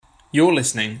You're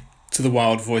listening to the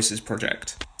Wild Voices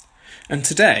Project, and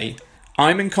today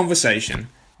I'm in conversation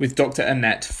with Dr.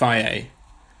 Annette Fayet,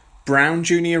 Brown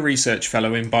Junior Research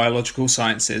Fellow in Biological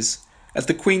Sciences at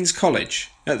the Queen's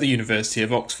College at the University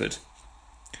of Oxford.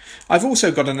 I've also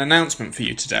got an announcement for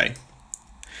you today.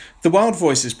 The Wild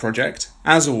Voices Project,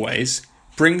 as always,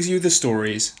 brings you the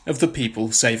stories of the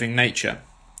people saving nature.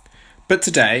 But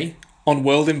today, on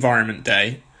World Environment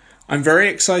Day, I'm very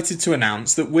excited to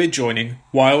announce that we're joining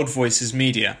Wild Voices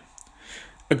Media,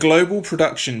 a global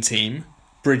production team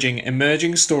bridging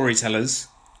emerging storytellers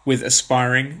with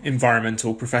aspiring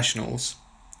environmental professionals.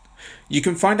 You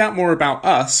can find out more about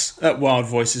us at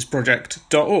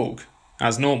wildvoicesproject.org,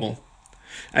 as normal,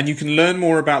 and you can learn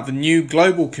more about the new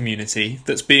global community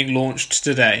that's being launched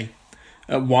today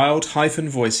at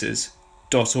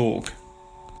wild-voices.org.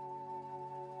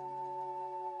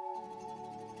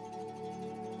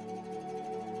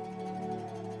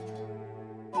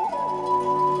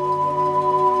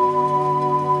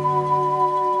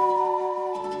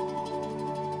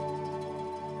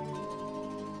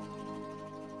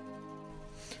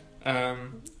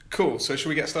 Cool. So should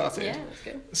we get started? Yeah, let's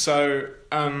go. So,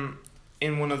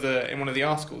 in one of the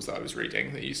articles that I was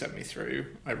reading that you sent me through,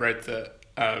 I read that,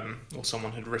 or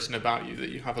someone had written about you, that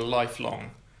you have a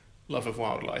lifelong love of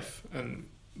wildlife. And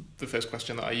the first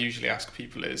question that I usually ask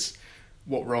people is,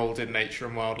 what role did nature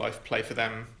and wildlife play for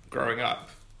them growing up?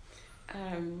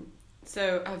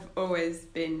 So I've always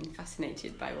been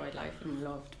fascinated by wildlife and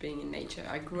loved being in nature.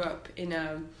 I grew up in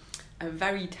a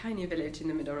very tiny village in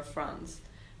the middle of France.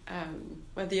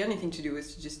 Well, the only thing to do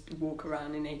was to just walk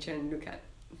around in nature and look at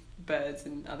birds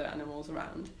and other animals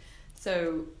around.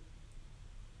 So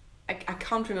I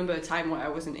can't remember a time where I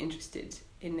wasn't interested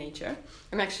in nature.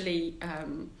 And actually,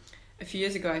 a few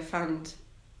years ago, I found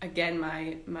again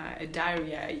my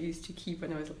diary I used to keep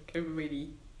when I was like a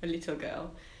little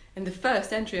girl. And the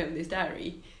first entry of this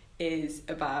diary is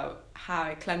about how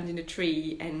I climbed in a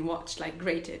tree and watched like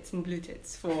grey tits and blue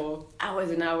tits for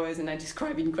hours and hours, and I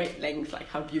describe in great length like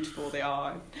how beautiful they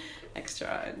are and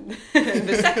extra. And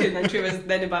the second entry was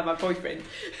then about my boyfriend,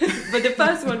 but the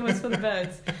first one was for the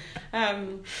birds.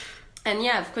 And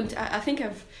yeah, I think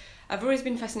I've always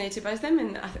been fascinated by them.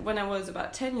 And when I was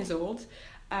about 10 years old,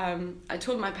 I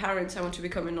told my parents I want to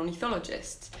become an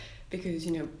ornithologist because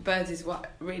birds is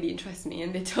what really interests me,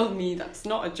 and they told me that's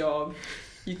not a job.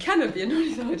 You cannot be an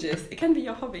ornithologist. It can be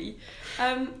your hobby.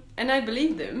 And I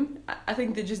believed them. I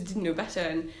think they just didn't know better.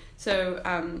 And so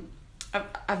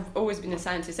I've always been a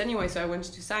scientist anyway, so I went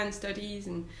to science studies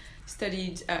and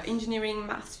studied engineering,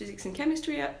 maths, physics and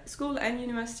chemistry at school and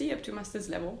university up to master's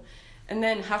level. And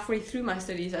then halfway through my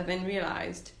studies, I then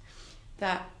realised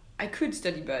that I could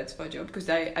study birds for a job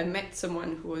because I met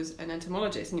someone who was an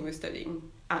entomologist and he was studying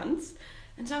ants.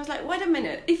 And so I was like, wait a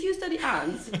minute, if you study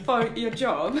ants for your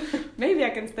job, maybe I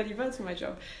can study birds for my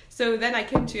job. So then I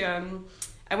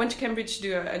went to Cambridge to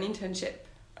do an internship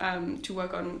to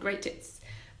work on grey tits.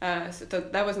 So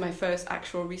that was my first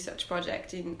actual research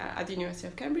project at the University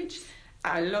of Cambridge.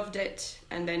 I loved it,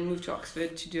 and then moved to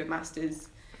Oxford to do a master's.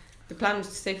 The plan was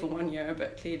to stay for 1 year,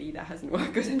 but clearly that hasn't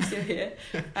worked because I'm still here.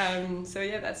 So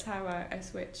yeah, that's how I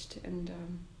switched. And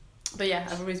but yeah,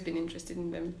 I've always been interested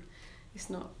in them. It's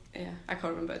not, I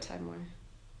can't remember a time where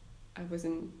I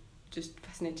wasn't just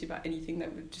fascinated by anything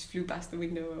that would just flew past the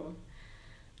window or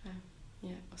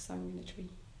sung in a tree.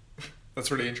 That's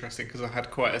really interesting because I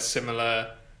had quite a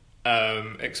similar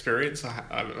experience.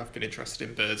 I've been interested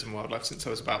in birds and wildlife since I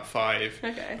was about 5.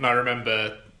 Okay. And I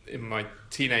remember in my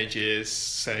teenage years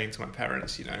saying to my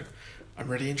parents, I'm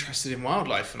really interested in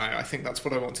wildlife and I think that's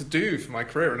what I want to do for my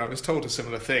career. And I was told a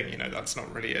similar thing, that's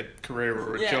not really a career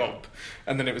or a job.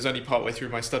 And then it was only partway through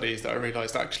my studies that I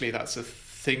realised actually that's a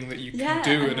thing that you can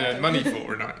do and earn money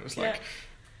for. And I was like,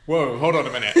 whoa, hold on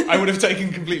a minute. I would have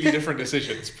taken completely different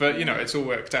decisions. But, it's all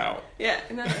worked out. Yeah,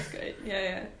 no, that's great.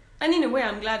 Yeah. And in a way,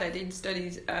 I'm glad I did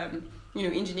studies,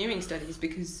 engineering studies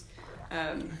because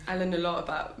I learned a lot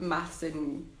about maths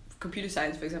and computer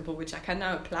science, for example, which I can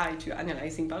now apply to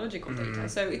analysing biological data.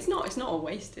 So it's not all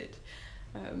wasted.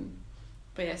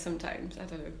 But yeah, sometimes, I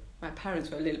don't know, my parents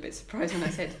were a little bit surprised when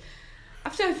I said,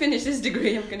 after I finish this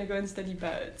degree, I'm going to go and study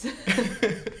birds.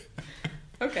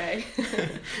 Okay.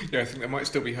 Yeah, I think they might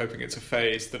still be hoping it's a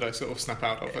phase that I sort of snap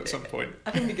out of at some point.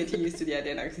 I think they're getting used to the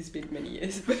idea now because it's been many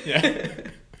years. Yeah.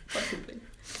 Possibly.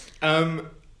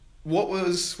 What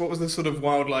was the sort of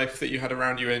wildlife that you had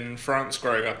around you in France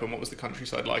growing up, and what was the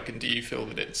countryside like? And do you feel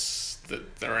that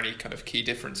there are any kind of key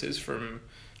differences from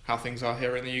how things are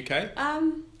here in the UK?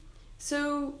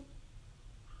 So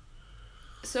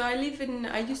So I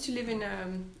used to live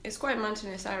in, it's quite a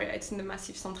mountainous area. It's in the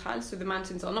Massif Central, so the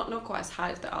mountains are not quite as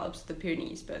high as the Alps, the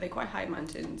Pyrenees, but they're quite high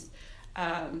mountains.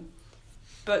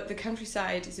 But the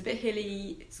countryside is a bit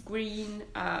hilly, it's green,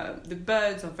 the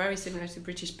birds are very similar to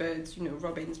British birds,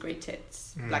 robins, great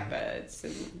tits, blackbirds,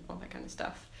 and all that kind of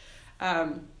stuff.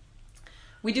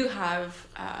 We do have,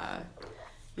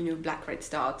 black red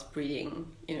starts breeding,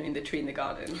 in the tree in the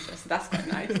garden, so that's quite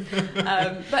nice.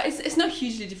 But it's not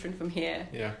hugely different from here.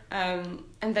 Yeah.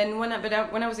 And then when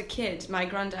I was a kid, my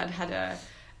granddad had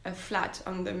a flat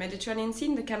on the Mediterranean Sea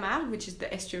in the Camargue, which is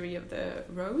the estuary of the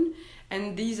Rhone,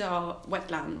 and these are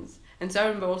wetlands. And so I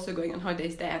remember also going on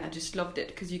holidays there, and I just loved it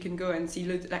because you can go and see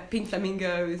loads like pink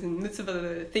flamingos and lots of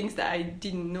other things that I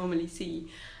didn't normally see.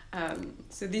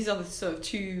 So these are the sort of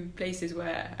two places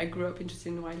where I grew up interested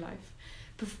in wildlife.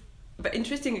 But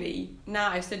interestingly, now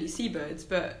I study seabirds,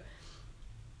 but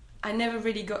I never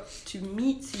really got to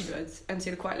meet seabirds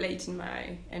until quite late in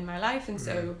my life, and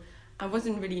so I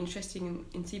wasn't really interested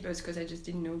in seabirds because I just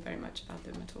didn't know very much about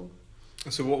them at all.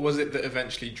 So what was it that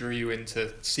eventually drew you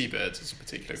into seabirds as a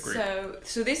particular group?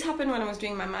 So this happened when I was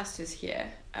doing my master's here.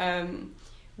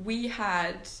 We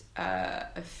had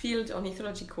a field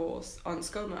ornithology course on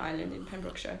Scomer Island in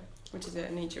Pembrokeshire, which is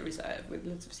a nature reserve with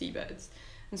lots of seabirds.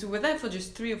 And so we're there for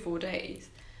just 3 or 4 days.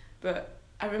 But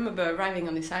I remember arriving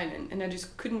on this island and I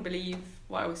just couldn't believe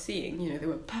what I was seeing. There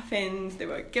were puffins, there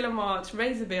were guillemots,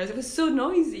 razorbills. It was so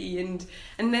noisy. And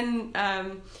then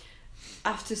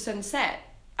after sunset,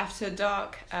 after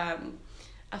dark,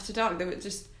 there were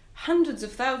just hundreds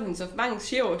of thousands of Manx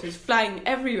shearwaters flying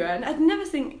everywhere, and I'd never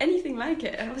seen anything like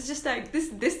it. And I was just like,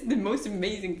 this is the most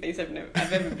amazing place I've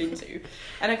ever been to,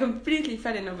 and I completely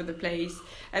fell in love with the place.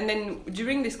 And then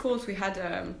during this course, we had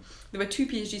there were 2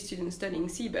 PhD students studying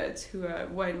seabirds who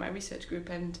were in my research group,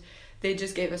 and they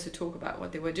just gave us a talk about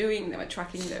what they were doing. They were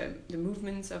tracking the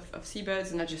movements of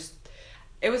seabirds, and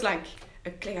it was like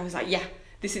a click. I was like, yeah,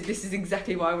 this is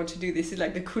exactly what I want to do. This is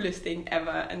like the coolest thing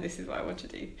ever, and this is what I want to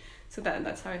do. So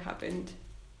that's how it happened.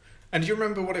 And do you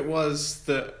remember what it was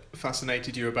that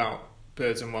fascinated you about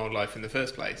birds and wildlife in the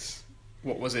first place?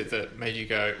 What was it that made you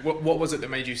go... What was it that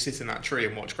made you sit in that tree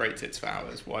and watch great tits for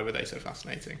hours? Why were they so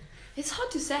fascinating? It's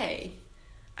hard to say.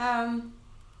 Well,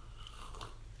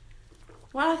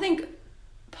 I think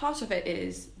part of it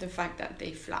is the fact that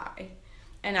they fly.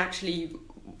 And actually,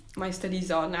 my studies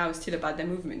are now still about their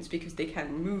movements because they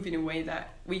can move in a way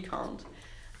that we can't.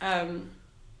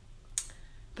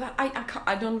 But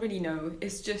I don't really know.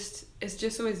 It's just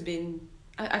always been...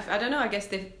 I don't know, I guess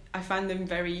I find them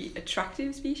very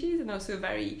attractive species, and also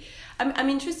very... I'm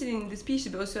interested in the species,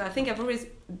 but also I think I've always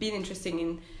been interested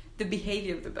in the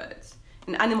behaviour of the birds,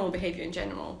 and animal behaviour in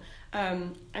general.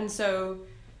 And so,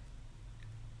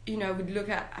 I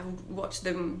would watch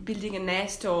them building a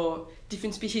nest, or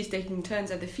different species taking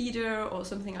turns at the feeder, or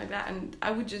something like that, and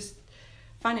I would just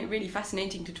find it really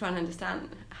fascinating to try and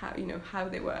understand how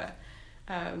they were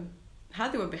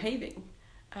behaving.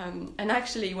 And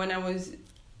actually, when I was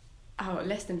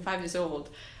less than 5 years old,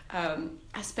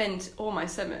 I spent all my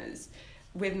summers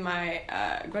with my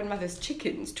grandmother's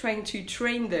chickens, trying to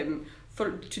train them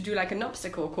to do like an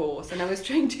obstacle course, and I was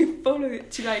trying to follow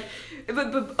it to like,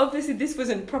 but obviously this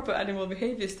wasn't proper animal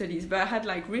behavior studies, but I had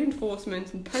like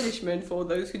reinforcement and punishment for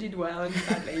those who did well and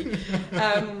badly.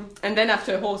 And then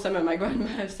after a whole summer, my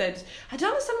grandmother said, I don't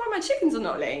understand why my chickens are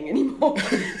not laying anymore.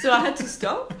 So I had to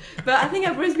stop. But I think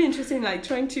I've always been interested in like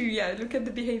trying to look at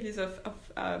the behaviors of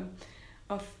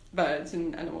birds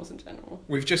and animals in general.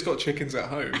 We've just got chickens at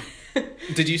home.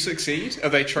 Did you succeed? Are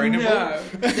they trainable? No,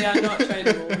 they are not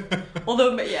trainable.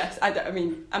 Although, yes, I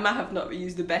might have not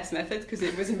used the best method because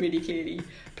it wasn't really clearly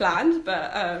planned.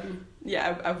 But I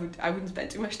wouldn't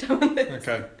spend too much time on this.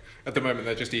 Okay. At the moment,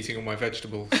 they're just eating all my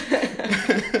vegetables.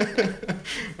 I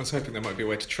was hoping there might be a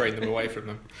way to train them away from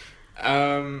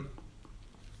them.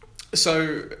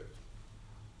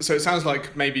 So it sounds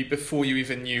like maybe before you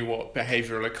even knew what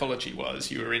behavioural ecology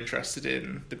was, you were interested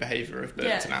in the behaviour of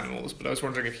birds and animals. But I was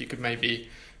wondering if you could maybe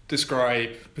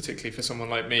describe, particularly for someone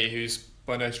like me, who's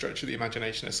by no stretch of the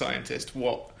imagination a scientist,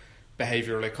 what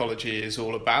behavioural ecology is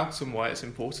all about and why it's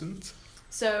important.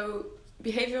 So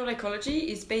behavioural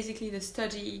ecology is basically the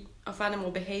study of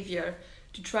animal behaviour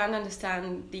to try and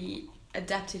understand the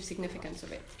adaptive significance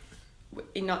of it.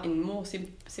 In more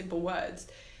simple words,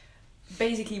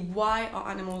 basically, why are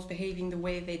animals behaving the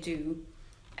way they do,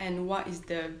 and what is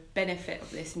the benefit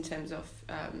of this in terms of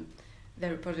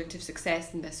their reproductive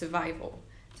success and their survival?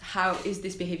 So how is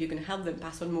this behavior going to help them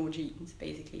pass on more genes,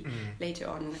 basically, later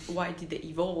on? Why did they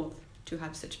evolve to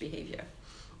have such behavior?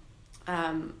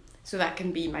 So that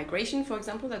can be migration, for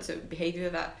example. That's a behavior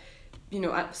that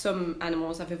some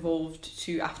animals have evolved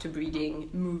to, after breeding,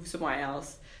 move somewhere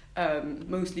else,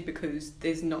 mostly because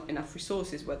there's not enough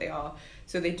resources where they are.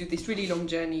 So they do this really long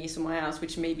journey somewhere else,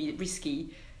 which may be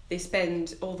risky. They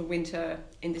spend all the winter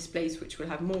in this place which will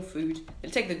have more food.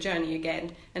 They'll take the journey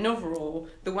again. And overall,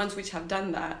 the ones which have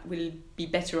done that will be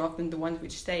better off than the ones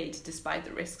which stayed, despite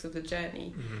the risks of the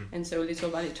journey. Mm-hmm. And so little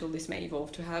by little, this may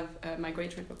evolve to have a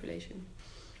migratory population.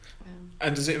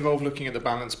 And does it involve looking at the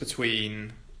balance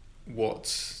between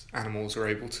what animals are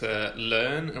able to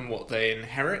learn and what they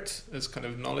inherit as kind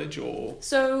of knowledge or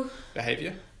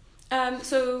behaviour?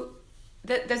 So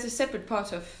there's a separate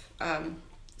part of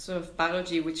sort of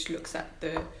biology which looks at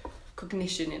the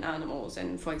cognition in animals,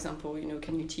 and for example,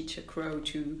 can you teach a crow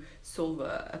to solve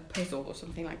a puzzle or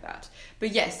something like that.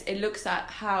 But yes, it looks at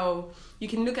how you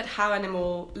can look at how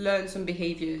animal learn some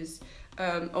behaviours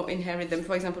or inherit them.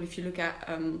 For example, if you look at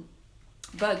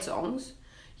bird songs,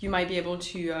 you might be able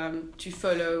to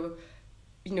follow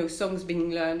songs being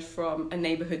learned from a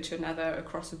neighbourhood to another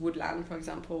across a woodland, for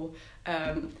example,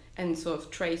 and sort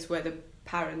of trace where the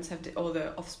parents or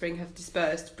the offspring have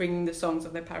dispersed, bringing the songs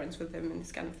of their parents with them and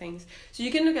this kind of things. So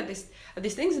you can look at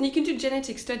these things, and you can do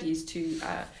genetic studies to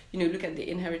look at the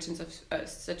inheritance of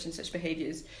such and such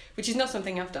behaviours, which is not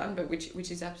something I've done, but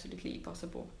which is absolutely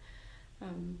possible.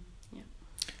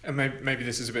 And maybe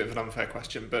this is a bit of an unfair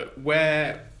question, but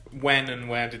when and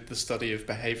where did the study of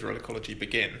behavioural ecology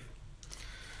begin?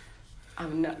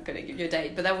 I'm not going to give you a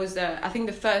date, but that was I think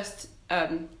the first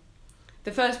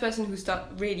person who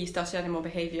really studied animal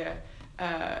behaviour,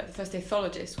 the first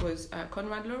ethologist was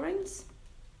Konrad Lorenz,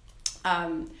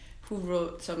 who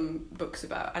wrote some books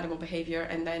about animal behaviour,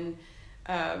 and then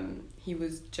he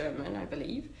was German, I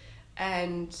believe.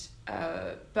 And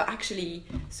but actually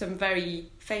some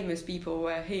very famous people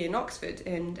were here in Oxford,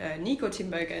 and Nico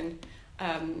Tinbergen,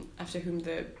 after whom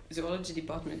the zoology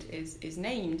department is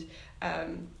named,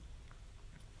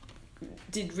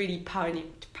 did really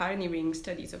pioneering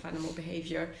studies of animal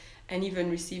behaviour, and even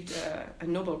received a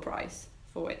Nobel Prize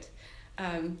for it.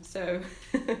 So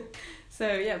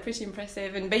yeah, pretty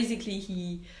impressive. And basically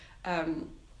he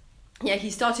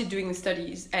started doing the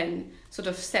studies and sort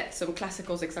of set some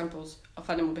classical examples of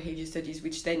animal behaviour studies,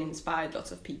 which then inspired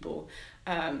lots of people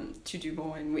to do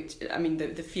more, and which,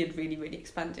 the field really, really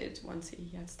expanded once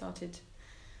he had started.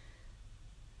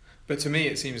 But to me,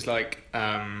 it seems like,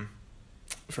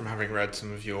 from having read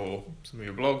some of your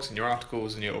blogs and your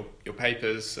articles and your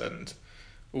papers, and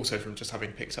also from just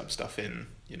having picked up stuff in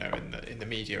the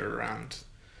media around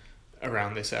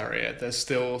this area, there's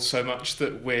still so much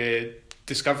that we're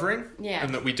discovering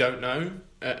and that we don't know,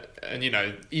 and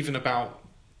even about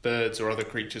birds or other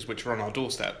creatures which are on our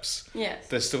doorsteps. Yes,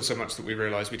 there's still so much that we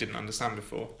realise we didn't understand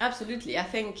before. Absolutely, I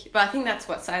think that's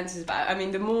what science is about.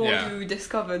 The more you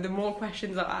discover, the more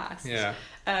questions are asked,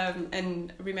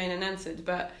 and remain unanswered.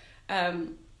 But so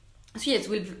yes,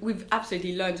 we've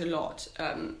absolutely learned a lot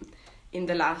in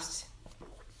the last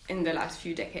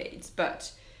few decades,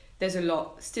 but there's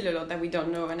still a lot that we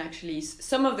don't know, and actually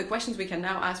some of the questions we can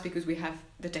now ask because we have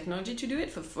the technology to do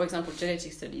it. For example,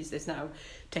 genetic studies, there's now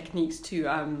techniques to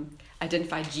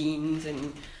identify genes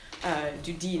and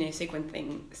do DNA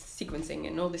sequencing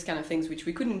and all these kind of things, which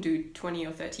we couldn't do 20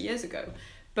 or 30 years ago.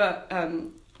 But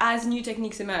as new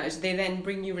techniques emerge, they then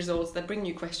bring new results that bring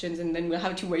new questions, and then we'll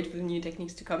have to wait for the new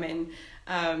techniques to come in.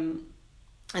 And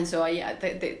so,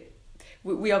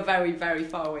 we are very, very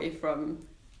far away from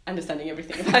understanding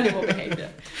everything about animal behaviour.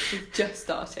 We've just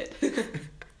started.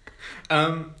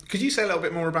 Could you say a little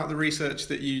bit more about the research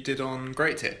that you did on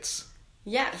great tits?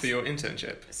 Yes. For your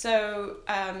internship? So,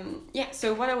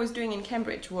 so what I was doing in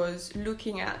Cambridge was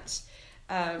looking at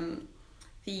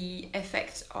the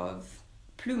effect of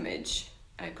plumage,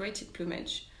 great tit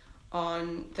plumage,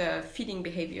 on the feeding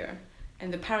behaviour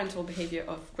and the parental behaviour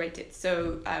of great tits.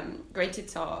 So great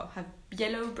tits have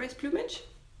yellow breast plumage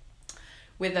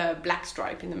with a black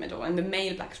stripe in the middle, and the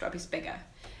male black stripe is bigger.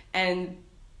 And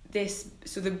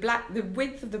the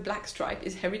width of the black stripe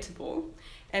is heritable,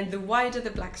 and the wider the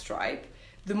black stripe,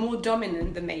 the more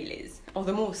dominant the male is, or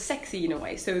the more sexy in a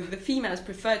way. So the females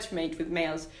prefer to mate with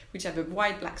males which have a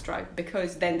wide black stripe,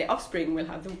 because then the offspring will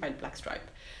have the wide black stripe.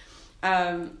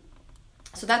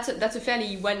 So that's a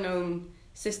fairly well-known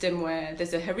system where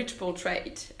there's a heritable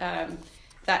trait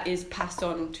that is passed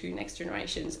on to next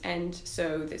generations, and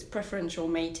so there's preferential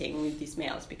mating with these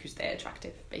males because they're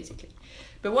attractive, basically.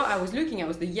 But what I was looking at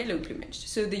was the yellow plumage.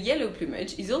 So the yellow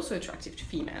plumage is also attractive to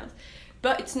females,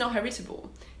 but it's not heritable,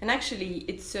 and actually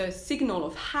it's a signal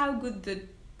of how good the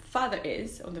father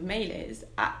is, or the male is,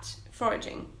 at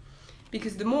foraging.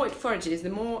 because the more it forages, the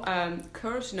more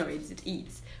carotenoids it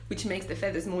eats, which makes the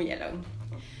feathers more yellow.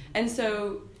 And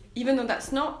so, even though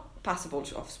that's not passable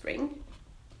to offspring,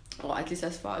 or at least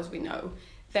as far as we know,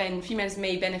 then females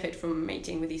may benefit from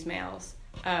mating with these males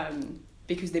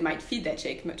because they might feed their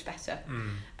chick much better.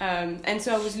 And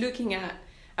so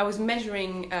I was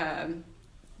measuring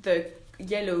the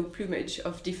yellow plumage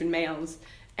of different males,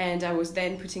 and I was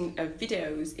then putting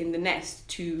videos in the nest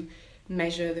to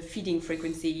measure the feeding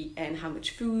frequency and how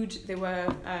much food they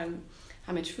were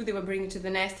bringing to the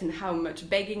nest, and how much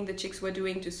begging the chicks were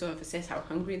doing, to sort of assess how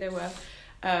hungry they were,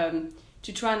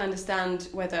 to try and understand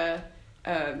whether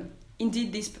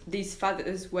indeed these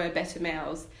fathers were better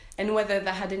males, and whether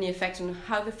that had any effect on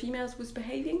how the females was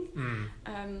behaving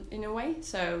in a way.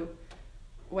 So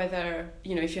whether,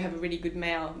 if you have a really good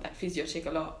male that feeds your chick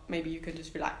a lot, maybe you can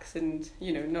just relax and,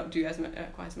 not do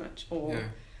quite as much. Or,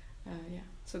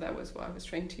 so that was what I was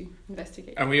trying to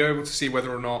investigate. And we were able to see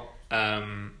whether or not,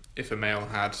 if a male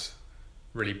had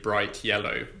really bright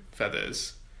yellow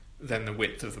feathers, then the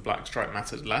width of the black stripe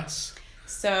mattered less.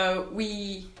 So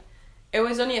it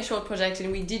was only a short project,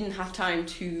 and we didn't have time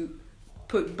to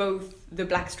put both the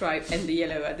black stripe and the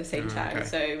yellow at the same time. Okay.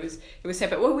 So it was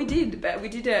separate. Well, we did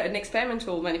an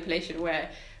experimental manipulation where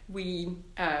we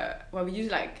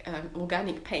used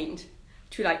organic paint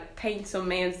to paint some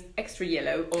males extra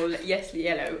yellow or less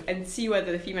yellow, and see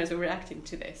whether the females were reacting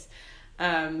to this.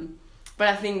 But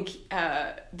I think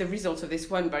the results of this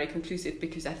weren't very conclusive,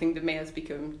 because I think the males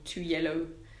become too yellow.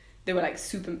 They were like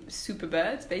super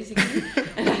birds, basically.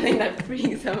 And I think that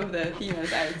freaked some of the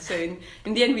females out. So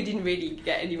in the end, we didn't really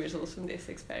get any results from this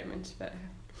experiment. But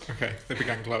okay, they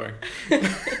began glowing.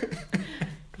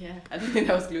 Yeah, I don't think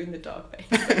that was glue in the dark.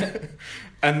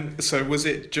 And so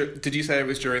did you say it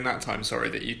was during that time,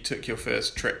 that you took your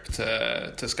first trip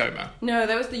to Skoma? No,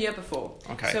 that was the year before.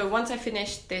 Okay. So once I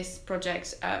finished this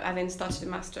project, I then started a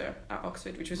master at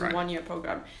Oxford, which was a 1-year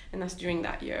program. And that's during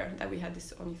that year that we had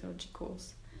this ornithology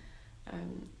course.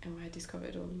 And where I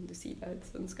discovered all the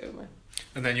seabirds on Skoma.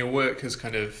 And then your work has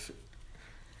kind of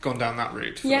gone down that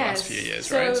route for the last few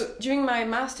years, right? So during my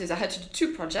master's, I had to do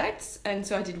 2 projects. And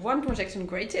so I did one project on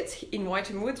grey tits in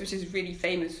Whiten Woods, which is really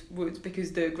famous woods,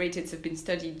 because the grey tits have been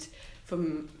studied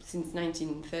since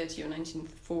 1930 or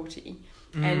 1940.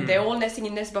 And they're all nesting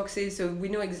in nest boxes, so we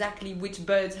know exactly which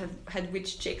birds have had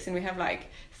which chicks, and we have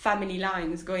family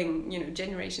lines going,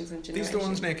 generations and generations. These are the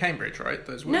ones near Cambridge, right?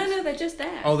 Those woods? No, they're just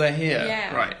there. Oh, they're here.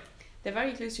 Yeah. Right. They're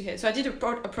very close to here. So I did a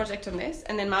project on this,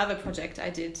 and then my other project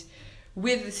I did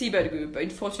with the seabird group, but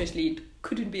unfortunately it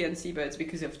couldn't be on seabirds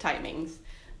because of timings.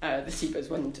 The seabirds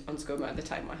weren't on Skoma at the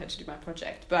time I had to do my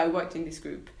project, but I worked in this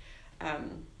group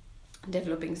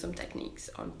developing some techniques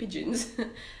on pigeons.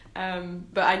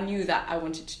 But I knew that I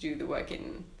wanted to do the work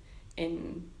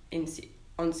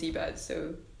on seabirds.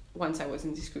 So once I was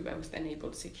in this group, I was then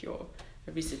able to secure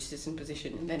a research assistant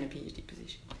position and then a PhD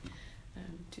position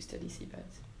to study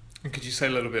seabirds. And could you say a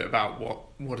little bit about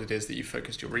what it is that you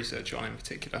focused your research on in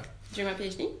particular? During my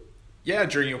PhD? Yeah,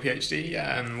 during your PhD,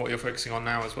 and what you're focusing on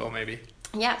now as well, maybe.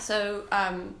 Yeah, so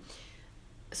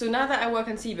now that I work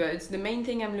on seabirds, the main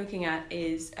thing I'm looking at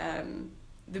is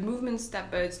the movements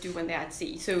that birds do when they're at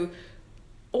sea. So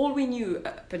all we knew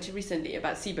up until recently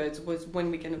about seabirds was when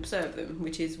we can observe them,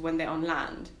 which is when they're on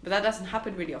land. But that doesn't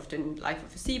happen really often in the life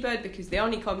of a seabird, because they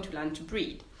only come to land to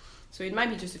breed. So it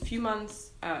might be just a few months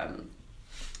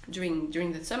during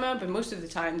the summer, but most of the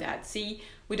time they're at sea.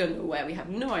 We don't know where. We have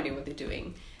no idea what they're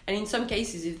doing. And in some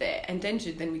cases, if they're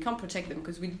endangered, then we can't protect them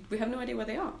because we have no idea where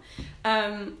they are.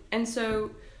 And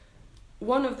so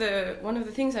one of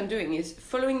the things I'm doing is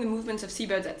following the movements of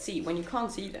seabirds at sea when you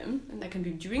can't see them, and that can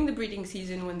be during the breeding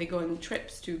season when they go on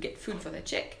trips to get food for their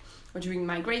chick, or during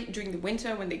the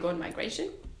winter when they go on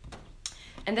migration.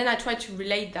 And then I try to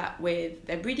relate that with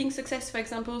their breeding success, for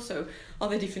example. So are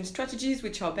there different strategies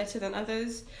which are better than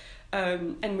others?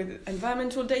 And with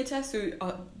environmental data, so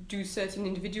do certain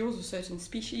individuals or certain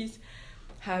species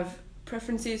have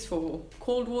preferences for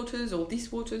cold waters or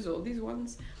these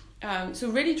ones? So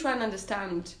really try and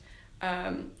understand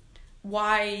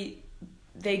why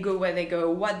they go where they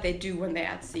go, what they do when they're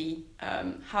at sea,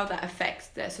 how that affects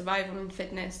their survival and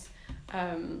fitness,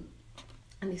 and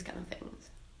these kind of things.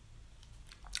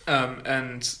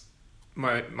 And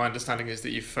my understanding is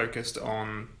that you've focused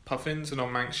on puffins and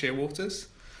on Manx shearwaters?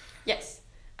 Yes.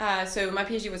 So my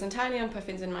PhD was entirely on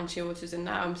puffins and Manx shearwaters, and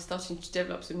now I'm starting to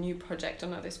develop some new project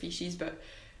on other species, but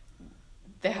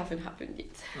they haven't happened yet.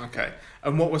 Okay.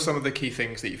 And what were some of the key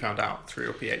things that you found out through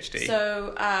your PhD?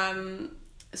 So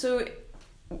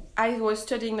I was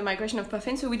studying the migration of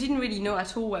puffins, so we didn't really know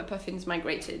at all where puffins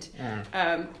migrated.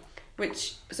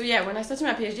 So yeah, when I started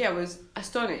my PhD, I was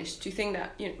astonished to think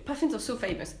that, puffins are so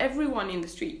famous. Everyone in the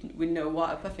street would know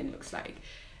what a puffin looks like.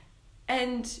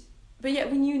 But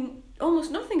yet we knew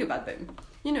almost nothing about them.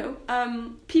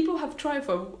 People have tried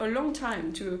for a long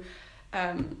time to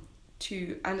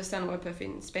understand why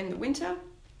puffins spend the winter.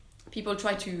 People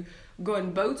try to go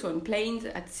on boats or on planes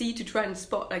at sea to try and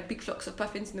spot like big flocks of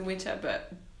puffins in the winter,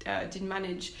 but didn't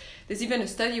manage. There's even a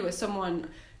study where someone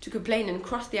took a plane and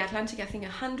crossed the Atlantic, I think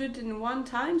 101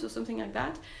 times or something like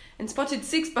that, and spotted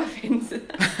 6 puffins.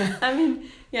 I mean,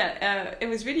 it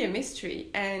was really a mystery.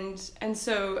 And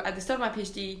so at the start of my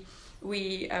PhD,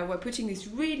 we were putting these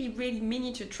really, really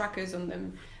miniature trackers on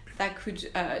them that could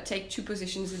take 2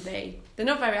 positions a day. They're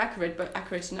not very accurate, but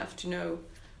accurate enough to know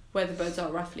where the birds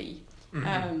are roughly.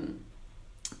 Mm-hmm.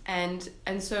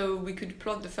 And so we could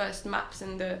plot the first maps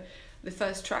and the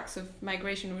first tracks of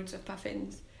migration routes of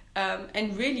puffins.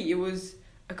 And really it was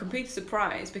a complete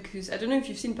surprise, because I don't know if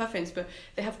you've seen puffins, but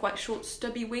they have quite short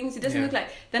stubby wings. It doesn't look like,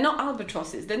 they're not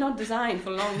albatrosses, they're not designed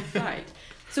for long flight.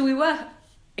 So we were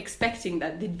expecting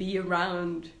that they'd be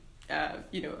around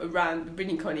around the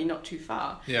breeding colony, not too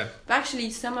far. Yeah. But actually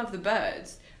some of the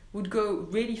birds would go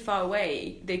really far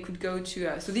away. They could go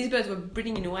to... so these birds were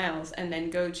breeding in Wales and then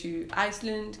go to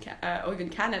Iceland or even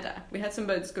Canada. We had some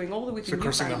birds going all the way to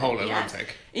Newfoundland. So crossing the whole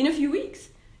Atlantic. In a few weeks,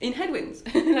 in headwinds.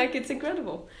 Like, it's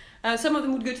incredible. Some of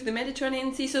them would go to the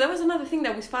Mediterranean Sea. So that was another thing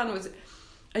that we found was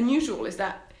unusual, is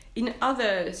that in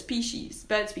other species,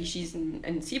 bird species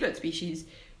and seabird species,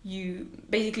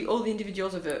 basically all the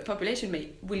individuals of a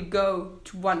population will go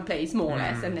to one place more or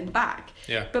less and then back.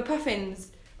 Yeah. But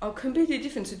puffins are completely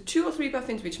different. So 2 or 3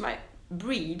 puffins which might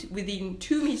breed within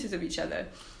 2 meters of each other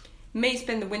may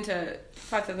spend the winter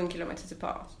 5,000 kilometers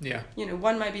apart. Yeah.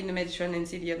 One might be in the Mediterranean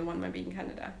Sea, the other one might be in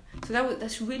Canada. So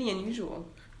that's really unusual.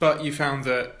 But you found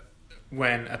that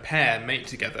when a pair mate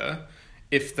together,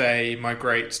 if they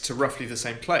migrate to roughly the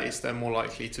same place, they're more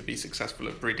likely to be successful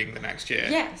at breeding the next year.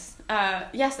 Yes,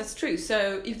 that's true.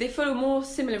 So if they follow more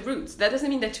similar routes, that doesn't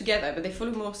mean they're together, but they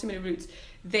follow more similar routes,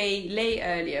 they lay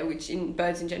earlier, which in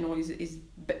birds in general is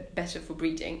better for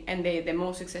breeding, and they're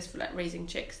more successful at raising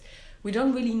chicks. We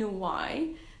don't really know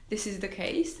why this is the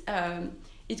case.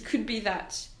 It could be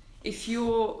that if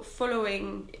you follow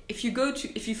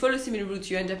similar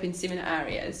routes, you end up in similar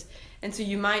areas, and so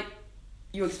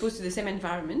you're exposed to the same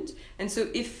environment. And so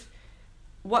if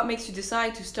what makes you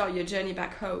decide to start your journey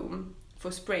back home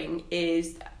for spring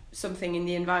is something in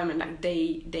the environment like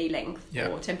day length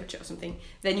or temperature or something,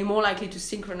 then you're more likely to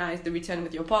synchronize the return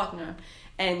with your partner.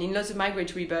 And in lots of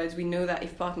migratory birds, we know that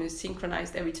if partners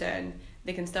synchronize their return,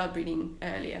 they can start breeding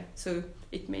earlier. So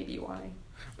it may be why.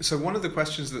 So one of the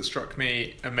questions that struck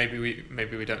me, and maybe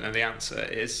we don't know the answer,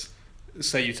 is,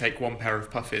 say you take one pair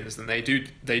of puffins, then they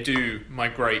do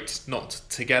migrate not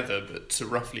together but to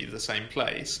roughly the same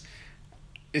place.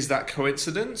 Is that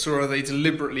coincidence, or are they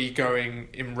deliberately going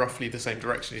in roughly the same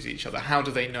direction as each other? How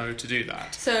do they know to do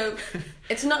that? So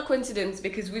it's not coincidence,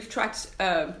 because we've tracked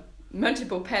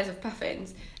multiple pairs of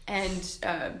puffins, and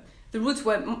the routes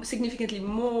were significantly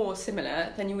more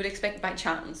similar than you would expect by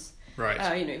chance. Right.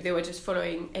 If they were just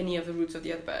following any of the routes of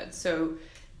the other birds. So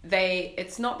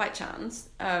it's not by chance.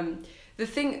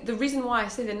 The reason why I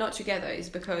say they're not together is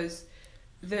because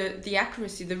the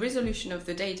accuracy, the resolution of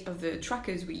the date of the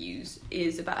trackers we use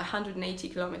is about 180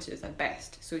 kilometers at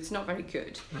best, so it's not very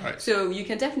good. Right. So you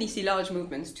can definitely see large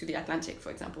movements to the Atlantic,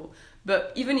 for example,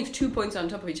 but even if 2 points are on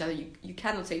top of each other, you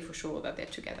cannot say for sure that they're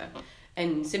together.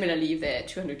 And similarly, if they're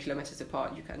 200 kilometers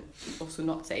apart, you can also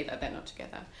not say that they're not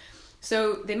together.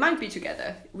 So they might be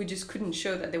together, we just couldn't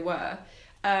show that they were.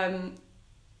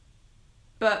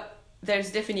 But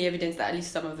there's definitely evidence that at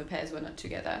least some of the pairs were not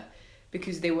together,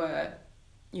 because they were,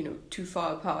 too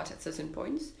far apart at certain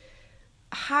points.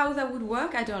 How that would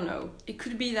work, I don't know. It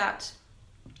could be that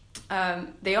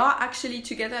they are actually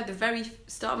together at the very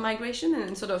start of migration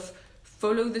and sort of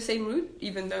follow the same route,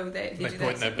 even though they do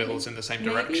point their bills in the same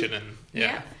direction.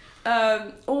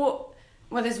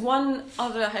 Well, there's one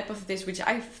other hypothesis which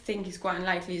I think is quite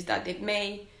unlikely, is that they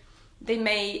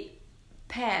may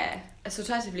pair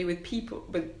associatively with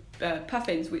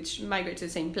puffins which migrate to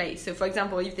the same place. So, for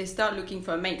example, if they start looking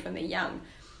for a mate when they're young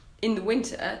in the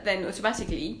winter, then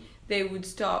automatically they would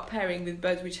start pairing with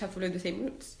birds which have followed the same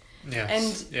routes.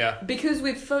 Yes. And because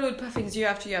we've followed puffins year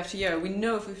after year after year, we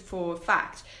know for a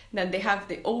fact that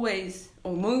they always,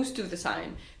 or most of the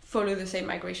time, follow the same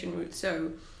migration route.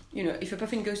 So, if a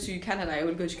puffin goes to Canada, it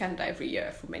will go to Canada every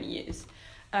year for many years.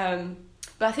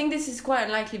 But I think this is quite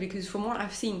unlikely, because from what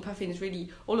I've seen, puffins really,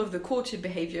 all of the courtship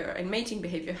behaviour and mating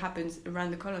behaviour happens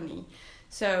around the colony.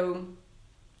 So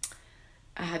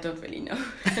I don't really know.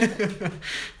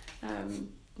 It's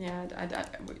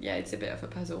a bit of a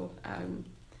puzzle.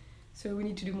 So we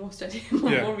need to do more study,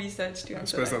 more research to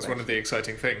answer. I suppose that's one of the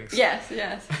exciting things. Yes.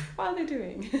 What are they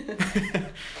doing?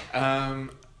 I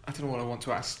don't know what I want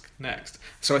to ask next.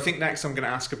 So I think next I'm going to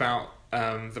ask about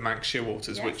the Manx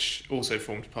shearwaters, which also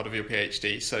formed part of your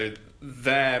PhD. So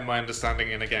there, my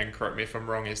understanding, and again, correct me if I'm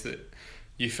wrong, is that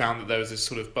you found that there was this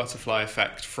sort of butterfly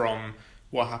effect from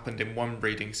what happened in one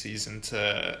breeding season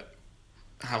to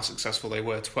how successful they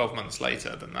were 12 months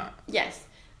later than that. Yes,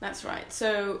 that's right.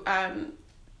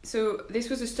 So this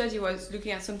was a study was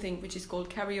looking at something which is called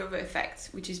carryover effects,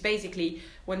 which is basically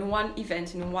when one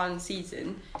event in one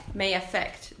season may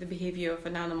affect the behavior of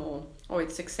an animal or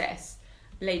its success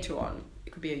later on.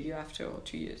 It could be a year after or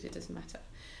 2 years, it doesn't matter.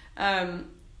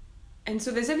 And so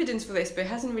there's evidence for this, but it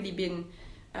hasn't really been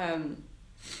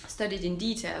studied in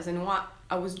details. And what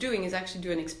I was doing is actually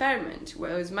do an experiment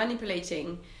where I was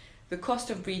manipulating the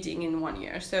cost of breeding in 1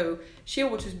 year. So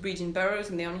shearwaters breed in burrows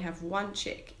and they only have one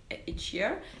chick each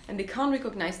year and they can't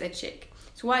recognize their chick.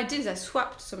 So what I did is I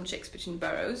swapped some chicks between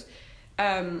burrows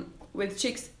with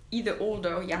chicks either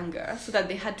older or younger so that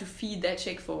they had to feed their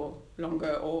chick for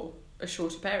longer or a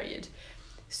shorter period.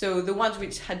 So the ones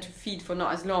which had to feed for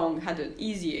not as long had an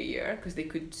easier year because they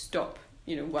could stop,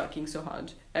 working so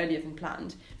hard earlier than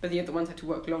planned, but the other ones had to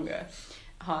work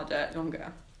harder,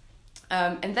 longer.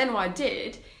 And then what I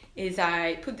did is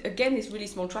I put, again, these really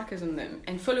small trackers on them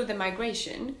and follow the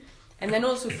migration and then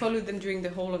also follow them during the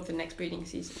whole of the next breeding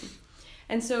season.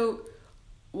 And so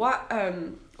what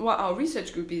our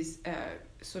research group is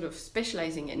sort of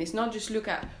specializing in is not just look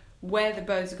at where the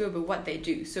birds go, but what they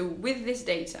do. So with this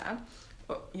data,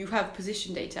 you have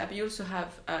position data, but you also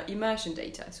have immersion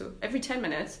data. So every 10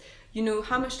 minutes, you know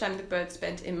how much time the bird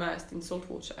spent immersed in salt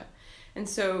water. And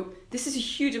so this is a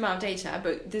huge amount of data,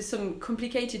 but there's some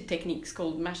complicated techniques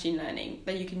called machine learning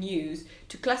that you can use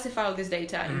to classify all this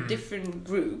data in different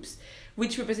groups,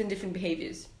 which represent different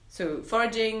behaviors. So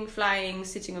foraging, flying,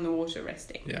 sitting on the water,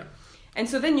 resting. Yeah. And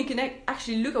so then you can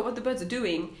actually look at what the birds are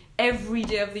doing every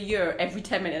day of the year, every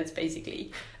 10 minutes,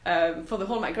 basically, for the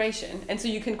whole migration. And so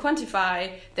you can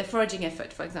quantify their foraging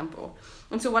effort, for example.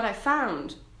 And so what I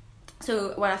found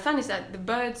is that the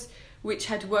birds which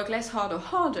had to work less hard or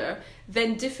harder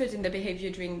then differed in their behavior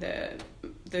during the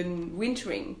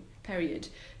wintering period,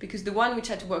 because the one which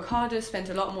had to work harder spent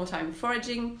a lot more time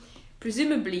foraging.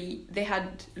 Presumably they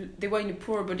were in a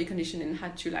poor body condition and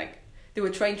had to they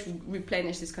were trying to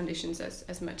replenish these conditions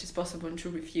as much as possible and to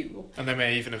refuel. And they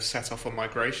may even have set off on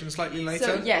migration slightly later?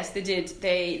 So yes, they did.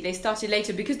 They started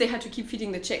later because they had to keep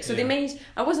feeding the chicks. So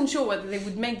I wasn't sure whether they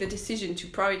would make the decision to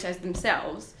prioritize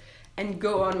themselves and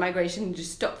go on migration and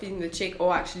just stop feeding the chick,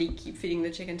 or actually keep feeding the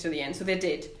chick until the end. So they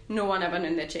did. No one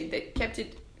abandoned their chick. They kept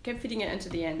feeding it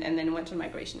until the end and then went on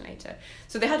migration later.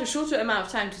 So they had a shorter amount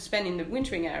of time to spend in the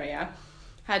wintering area,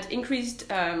 had increased...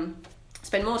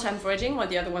 spent more time foraging, while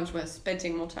the other ones were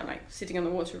spending more time sitting on the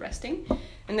water resting.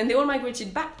 And then they all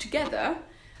migrated back together.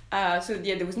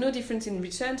 There was no difference in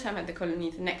return time at the colony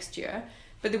the next year,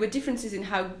 but there were differences in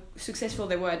how successful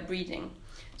they were at breeding.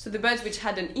 So the birds which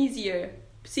had an easier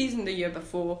season the year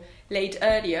before laid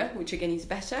earlier, which again is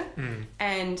better,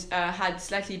 and had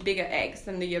slightly bigger eggs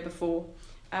than the year before,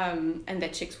 and their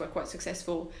chicks were quite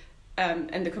successful.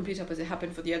 And the complete opposite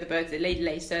happened for the other birds. They laid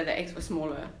later, their eggs were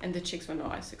smaller, and the chicks were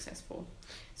not as successful.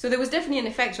 So there was definitely an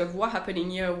effect of what happened in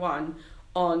year one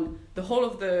on the whole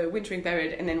of the wintering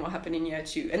period, and then what happened in year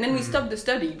two. And then we stopped the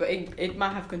study, but it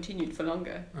might have continued for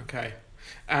longer. Okay.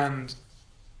 And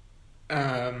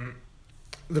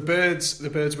the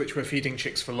birds which were feeding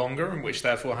chicks for longer, and which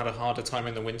therefore had a harder time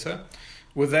in the winter,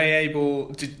 were they able...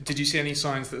 Did you see any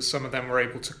signs that some of them were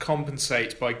able to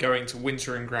compensate by going to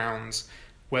wintering grounds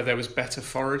where there was better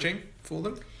foraging for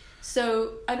them?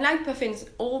 So, unlike puffins,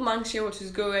 all Manx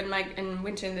shearwaters go and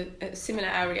winter in a similar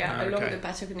area along the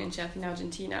Patagonian shelf in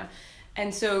Argentina.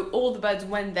 And so all the birds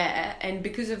went there, and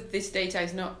because of this data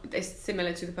is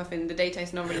similar to the puffin, the data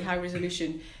is not really high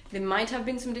resolution. There might have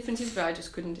been some differences, but I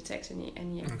just couldn't detect any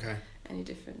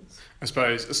difference. I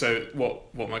suppose, so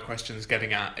what my question is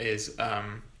getting at is...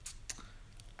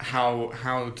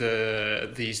 How do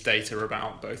these data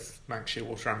about both Manx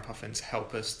shearwater and puffins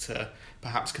help us to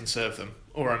perhaps conserve them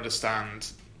or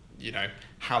understand,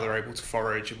 how they're able to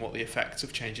forage and what the effects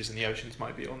of changes in the oceans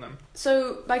might be on them?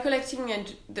 So by collecting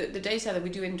the data that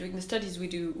we do and doing the studies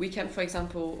we can, for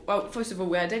example, first of all,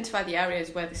 we identify the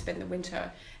areas where they spend the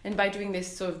winter, and by doing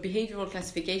this sort of behavioral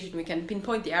classification, we can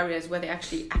pinpoint the areas where they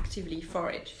actually actively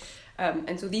forage.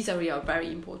 And so these areas are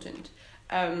very important.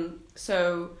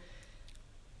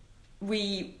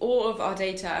 all of our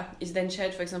data is then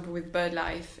shared, for example, with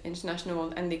BirdLife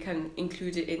International, and they can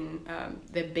include it in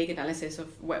their big analysis of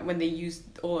when they use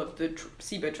all of the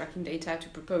seabird tracking data to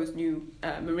propose new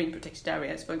marine protected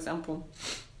areas, for example.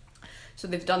 So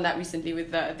they've done that recently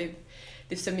with they've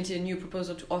submitted a new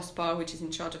proposal to OSPAR, which is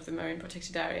in charge of the marine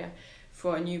protected area,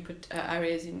 for new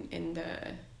areas in the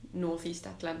northeast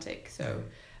Atlantic. So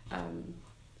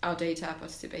our data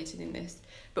participated in this,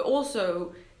 but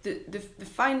also the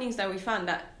findings that we found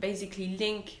that basically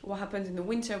link what happens in the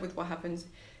winter with what happens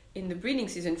in the breeding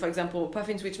season. For example,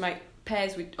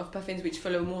 pairs of puffins which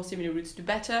follow more similar routes do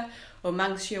better, or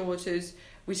Manx shearwaters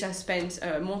which have spent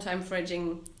more time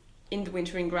foraging in the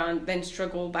wintering ground then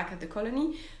struggle back at the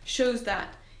colony, shows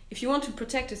that if you want to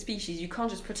protect a species, you can't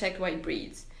just protect where it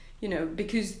breeds,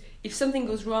 because if something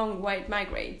goes wrong where it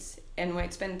migrates and where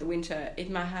it spends the winter, it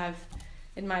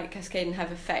might cascade and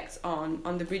have effects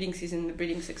on the breeding season, the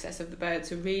breeding success of the bird.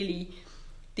 So really,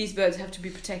 these birds have to be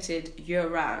protected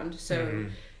year-round. So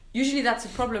usually that's a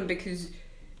problem because,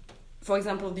 for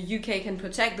example, the UK can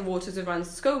protect the waters around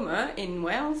Skomer in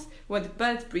Wales, where the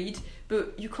birds breed,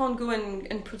 but you can't go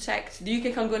and protect... The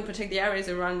UK can't go and protect the areas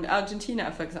around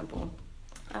Argentina, for example.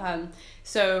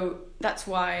 So that's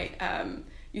why...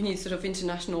 you need sort of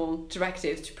international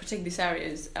directives to protect these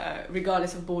areas,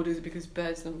 regardless of borders, because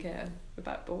birds don't care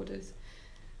about borders.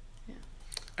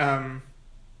 Yeah.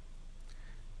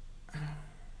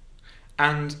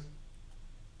 And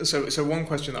so one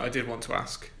question that I did want to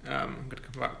ask, I'm going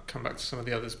to come back to some of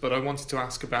the others, but I wanted to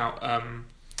ask about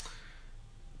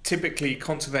typically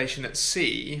conservation at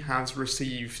sea has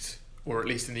received, or at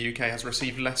least in the UK, has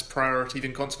received less priority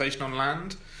than conservation on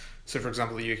land. So, for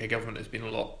example, the UK government has been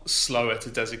a lot slower to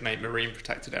designate marine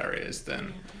protected areas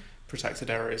than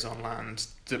protected areas on land.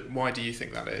 Why do you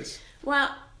think that is? Well,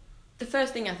 the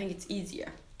first thing, I think it's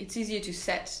easier. It's easier to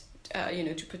set,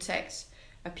 to protect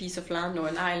a piece of land or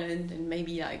an island and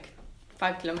maybe like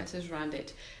 5 kilometers around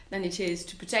it than it is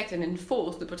to protect and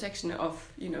enforce the protection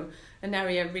of, an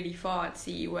area really far at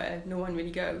sea where no one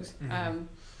really goes. Mm-hmm.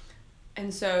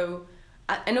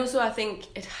 And also I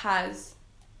think it has...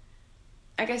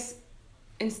 I guess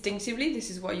instinctively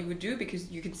this is what you would do because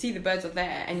you can see the birds are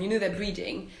there and they're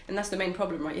breeding, and that's the main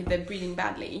problem, right? If they're breeding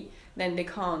badly, then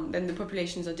the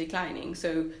populations are declining.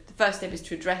 So the first step is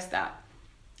to address that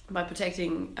by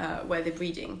protecting where they're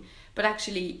breeding. But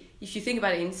actually, if you think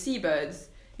about it in seabirds,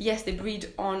 yes, they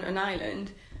breed on an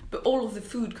island, but all of the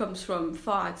food comes from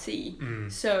far at sea.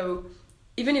 So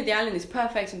even if the island is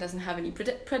perfect and doesn't have any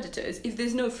predators, if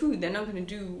there's no food, they're not going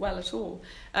to do well at all.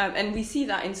 And we see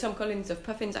that in some colonies of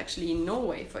puffins, actually in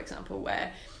Norway, for example,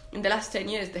 where in the last 10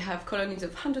 years they have colonies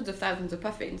of hundreds of thousands of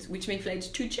puffins, which may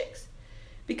fledge 2 chicks,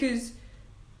 because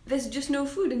there's just no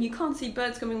food and you can't see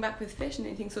birds coming back with fish and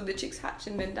anything, so the chicks hatch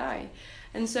and then die.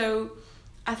 And so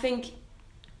I think,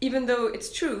 even though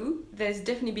it's true, there's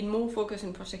definitely been more focus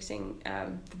on protecting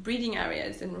the breeding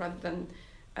areas rather than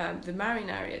the marine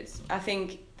areas. I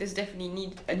think there's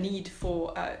definitely a need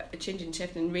for a change in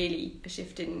shift and really a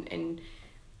shift in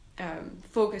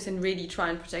focus and really try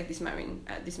and protect these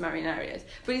marine areas.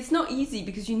 But it's not easy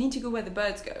because you need to go where the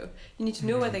birds go. You need to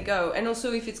know where they go, and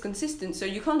also if it's consistent. So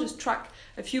you can't just track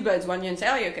a few birds one year and say,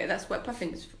 oh, okay, that's where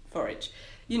puffins forage.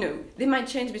 They might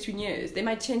change between years. They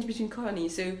might change between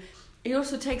colonies. So it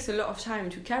also takes a lot of time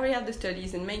to carry out the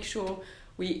studies and make sure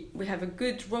we have a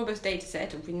good, robust data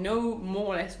set and we know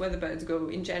more or less where the birds go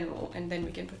in general, and then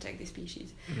we can protect the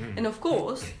species. Mm-hmm. And of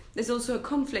course, there's also a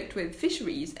conflict with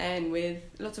fisheries and with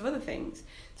lots of other things.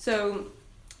 So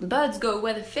birds go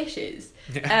where the fish is.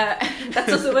 Yeah.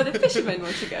 That's also where the fishermen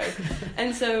want to go.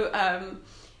 And so,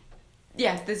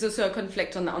 there's also a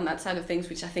conflict on that side of things,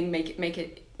 which I think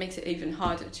makes it even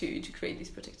harder to create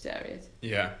these protected areas.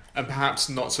 Yeah, and perhaps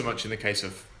not so much in the case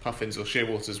of puffins or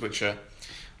shearwaters, which are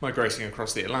migrating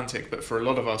across the Atlantic, but for a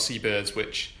lot of our seabirds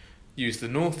which use the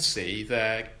North Sea,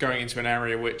 they're going into an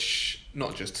area which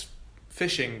not just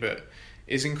fishing but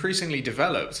is increasingly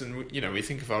developed. And we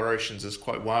think of our oceans as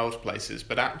quite wild places,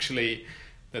 but actually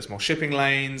there's more shipping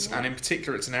lanes, and in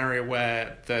particular it's an area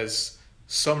where there's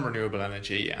some renewable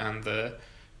energy, and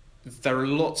there are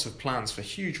lots of plans for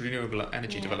huge renewable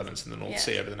energy developments in the North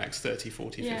Sea over the next 30,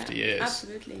 40, 50 years.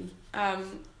 Absolutely.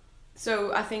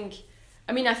 So I think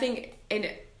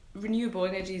renewable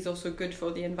energy is also good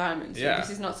for the environment. So this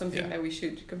is not something that we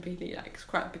should completely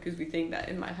scrap because we think that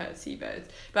it might hurt seabirds.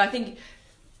 But I think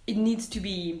it needs to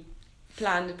be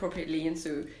planned appropriately, and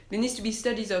so there needs to be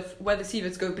studies of where the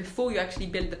seabirds go before you actually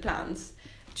build the plans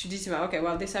to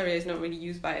determine, this area is not really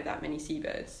used by that many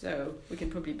seabirds, so we can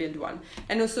probably build one.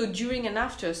 And also during and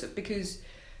after, so because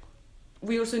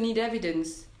we also need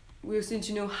evidence we also need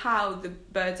to know how the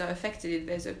birds are affected if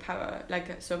there's a power,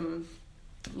 like some,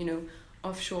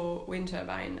 offshore wind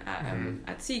turbine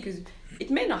at sea, because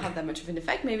it may not have that much of an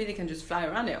effect. Maybe they can just fly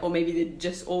around it, or maybe they're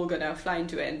just all gonna fly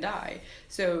into it and die.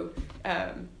 So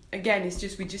again,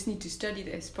 we just need to study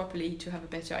this properly to have a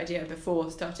better idea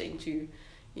before starting to,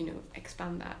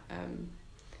 expand that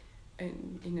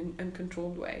in an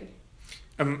uncontrolled way.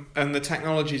 And the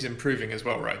technology is improving as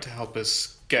well, right, to help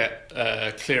us get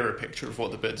a clearer picture of what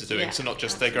the birds are doing. Yeah, so not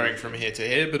just absolutely. they're going from here to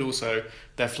here, but also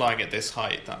they're flying at this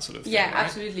height, that sort of thing. Yeah, right?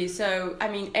 absolutely. So,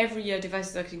 every year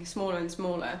devices are getting smaller and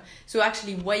smaller. So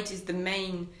actually weight is the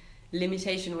main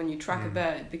limitation when you track a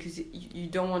bird, because you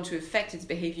don't want to affect its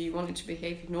behavior. You want it to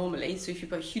behave normally. So if you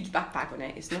put a huge backpack on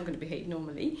it, it's not going to behave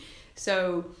normally.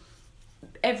 So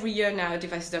every year now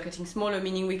devices are getting smaller,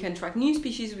 meaning we can track new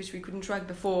species which we couldn't track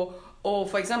before. Or,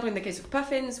 for example, in the case of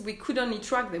puffins, we could only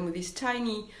track them with these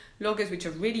tiny loggers, which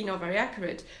are really not very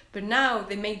accurate. But now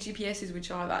they make GPSs which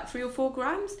are about 3 or 4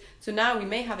 grams. So now we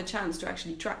may have a chance to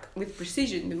actually track with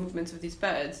precision the movements of these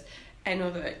birds and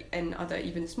other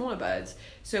even smaller birds.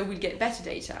 So we'll get better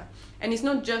data. And it's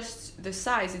not just the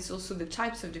size, it's also the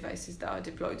types of devices that are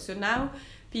deployed. So now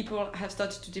people have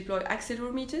started to deploy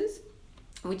accelerometers,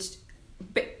 which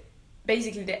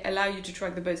basically they allow you to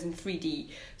track the birds in 3D.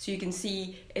 So you can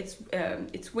see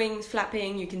its wings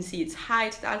flapping, you can see its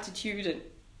height, altitude, and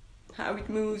how it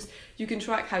moves. You can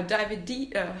track how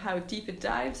deep it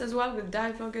dives as well with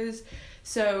dive loggers.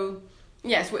 So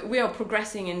yes, we are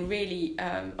progressing and really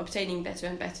obtaining better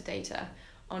and better data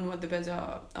on what the birds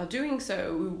are doing.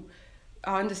 So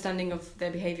our understanding of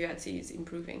their behavior at sea is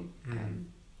improving,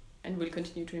 and will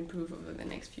continue to improve over the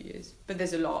next few years. But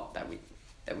there's a lot that we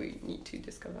need to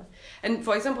discover. And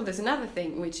for example, there's another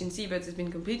thing which in seabirds has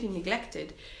been completely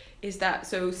neglected, is that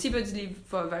seabirds live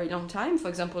for a very long time. For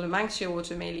example, a Manx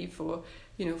shearwater may live for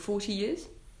 40 years.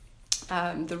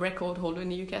 The record holder in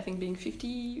the UK, I think, being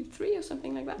 53 or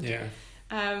something like that.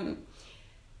 Yeah.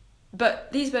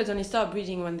 But these birds only start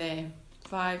breeding when they're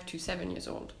 5 to 7 years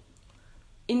old.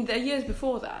 In the years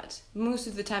before that, most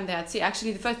of the time they're at sea.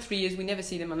 Actually, the first 3 years we never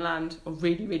see them on land, or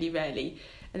really, really rarely.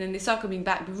 And then they start coming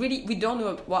back. But really, we don't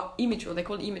know what they're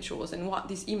called immatures, and what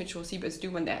these immature seabirds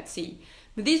do when they're at sea.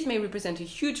 But these may represent a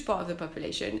huge part of the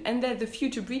population, and they're the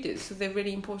future breeders, so they're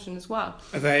really important as well.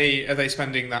 Are they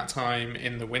spending that time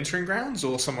in the wintering grounds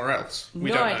or somewhere else? We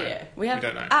No don't idea. know. We have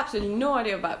don't know. absolutely no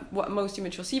idea about what most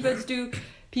immature seabirds do.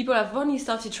 People have only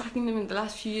started tracking them in the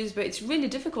last few years, but it's really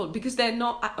difficult because they're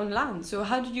not on land. So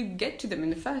how did you get to them in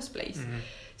the first place?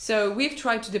 So we've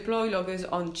tried to deploy loggers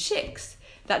on chicks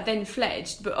that then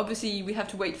fledged, but obviously we have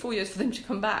to wait 4 years for them to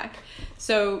come back.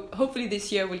 So hopefully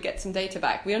this year we'll get some data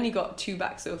back. We only got 2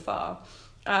 back so far.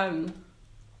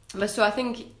 But so I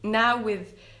think now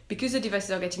because the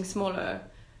devices are getting smaller,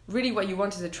 really what you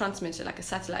want is a transmitter, like a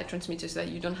satellite transmitter, so that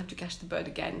you don't have to catch the bird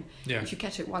again. Yeah. If you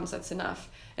catch it once, that's enough.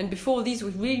 And before, these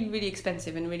were really, really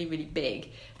expensive and really, really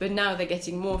big. But now they're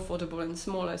getting more affordable and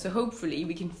smaller. So hopefully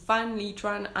we can finally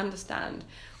try and understand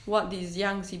what these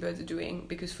young seabirds are doing,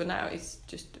 because for now it's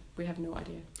just we have no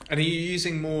idea. And are you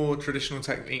using more traditional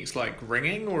techniques like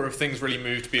ringing, or have things really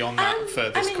moved beyond that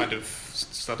for this kind of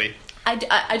study?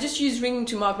 I just use ringing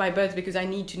to mark my birds because I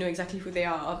need to know exactly who they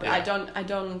are, but Yeah. I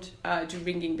don't do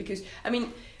ringing because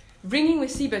ringing with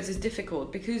seabirds is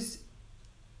difficult because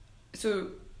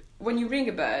when you ring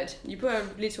a bird, you put a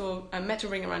little metal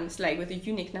ring around its leg with a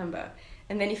unique number,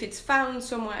 and then if it's found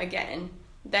somewhere again,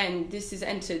 then this is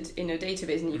entered in a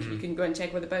database, and you can go and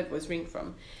check where the bird was ringed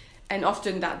from. And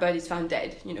often that bird is found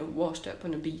dead, washed up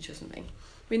on a beach or something.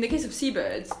 But in the case of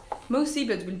seabirds, most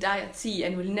seabirds will die at sea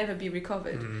and will never be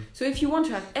recovered. So if you want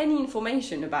to have any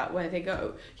information about where they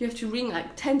go, you have to ring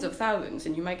like tens of thousands,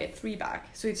 and you might get 3 back.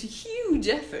 So it's a huge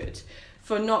effort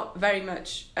for not very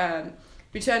much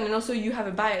return. And also you have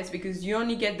a bias because you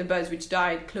only get the birds which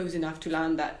died close enough to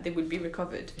land that they would be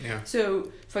recovered. Yeah.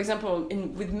 So, for example,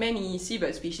 with many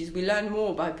seabird species, we learn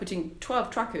more by putting 12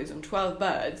 trackers on 12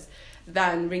 birds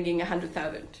than ringing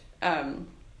 100,000.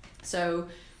 So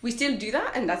we still do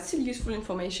that, and that's still useful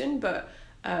information, but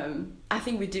I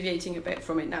think we're deviating a bit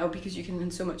from it now because you can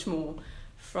learn so much more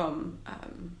from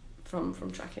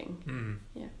tracking.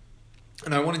 Yeah.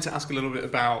 And I wanted to ask a little bit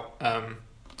about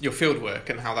your field work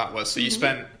and how that was. So you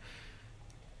spent,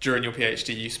 during your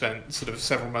PhD, you spent sort of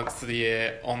several months of the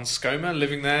year on Skoma,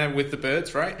 living there with the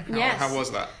birds, right? Yes. How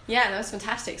was that? Yeah, that was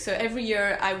fantastic. So every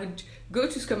year I would go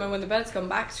to Skoma when the birds come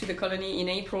back to the colony in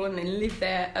April, and then live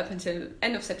there up until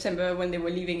end of September when they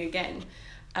were leaving again,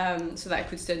 so that I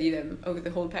could study them over the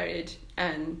whole period.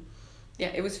 And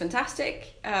yeah, it was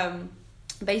fantastic.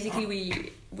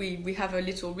 Basically, we have a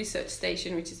little research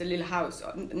station, which is a little house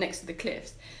next to the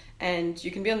cliffs. and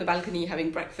you can be on the balcony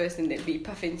having breakfast, and there'll be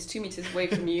puffins 2 meters away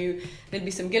from you. There'll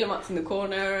be some guillemots in the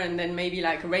corner, and then maybe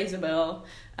like a razorbill,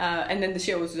 and then the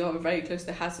shearwaters are very close to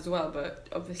the house as well, but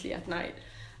obviously at night.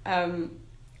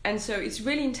 And so it's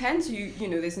really intense. You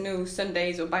know, there's no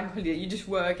Sundays or bank holiday. You just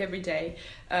work every day.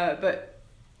 But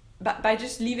by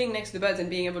just living next to the birds and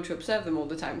being able to observe them all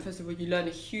the time, first of all, you learn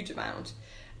a huge amount.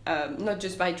 Not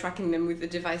just by tracking them with the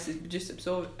devices, but just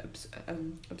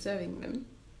observing them.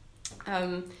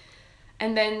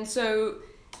 And then, so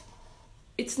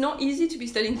it's not easy to be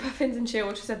studying puffins and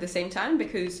shearwaters at the same time,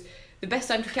 because the best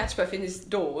time to catch puffins is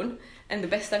dawn, and the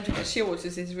best time to catch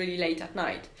shearwaters is really late at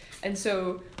night. And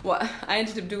so what I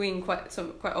ended up doing quite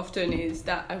often is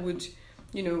that I would,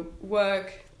 you know,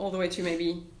 work all the way to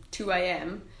maybe 2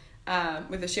 a.m.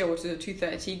 With the shearwaters at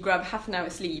 2:30, grab half an hour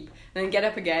sleep, and then get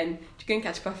up again to go and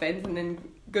catch puffins, and then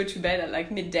go to bed at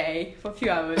like midday for a few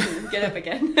hours and get up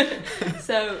again.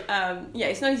 So yeah,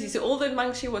 it's not easy. So all the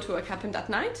Manx shearwater work happened at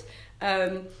night,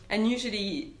 and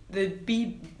usually the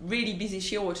really busy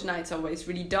shearwater nights are always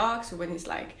really dark. So when it's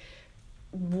like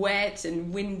wet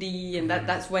and windy, and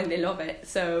that's when they love it.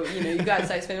 So, you know, you go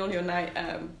outside, spend all your night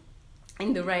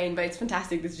in the rain, but it's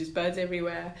fantastic. There's just birds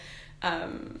everywhere.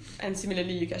 And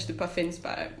similarly, you catch the puffins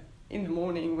in the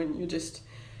morning, when you just,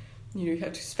 you know, you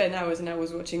have to spend hours and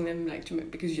hours watching them, like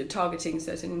because you're targeting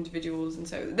certain individuals. And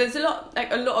so there's a lot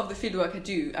of the field work I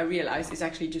do, I realize, is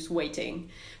actually just waiting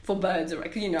for birds. Or,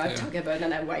 you know, I target a bird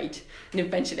and I wait, and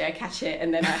eventually I catch it,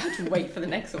 and then I have to wait for the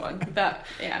next one. But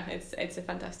yeah, it's a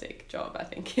fantastic job, I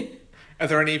think. Are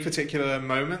there any particular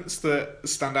moments that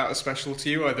stand out as special to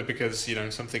you, either because, you know,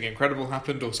 something incredible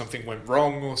happened, or something went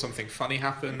wrong, or something funny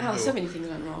happened? Oh, so many things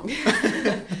went wrong.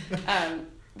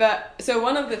 But so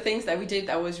one of the things that we did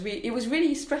that was it was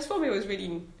really stressful, but it was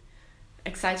really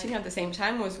exciting at the same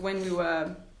time, was when we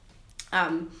were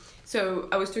so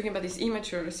I was talking about these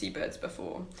immature seabirds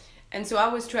before, and so I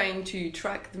was trying to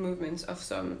track the movements of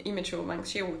some immature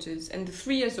Manx shearwaters, and the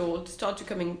 3 years old start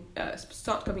coming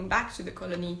back to the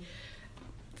colony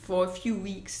for a few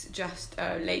weeks, just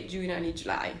late June, early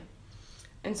July.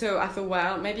 And so I thought,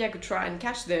 well, maybe I could try and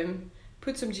catch them,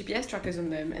 put some GPS trackers on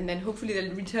them, and then hopefully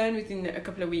they'll return within a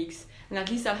couple of weeks, and at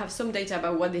least I'll have some data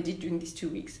about what they did during these 2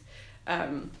 weeks.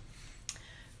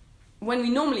 When we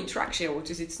normally track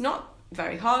shearwaters, it's not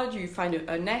very hard. You find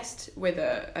a nest with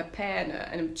a pair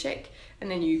and a chick, and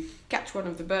then you catch one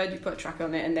of the bird, you put a tracker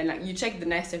on it, and then like you check the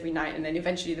nest every night, and then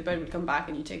eventually the bird would come back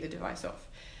and you take the device off.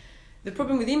 The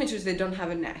problem with immatures, they don't have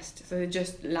a nest, so they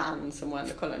just land somewhere in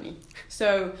the colony.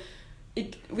 So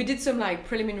we did some like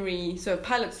preliminary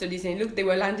pilot studies, and they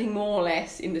were landing more or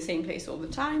less in the same place all the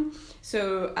time.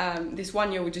 So this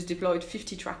 1 year we just deployed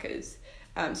 50 trackers.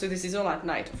 So this is all at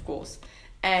night, of course.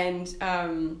 And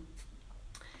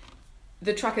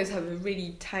the trackers have a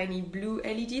really tiny blue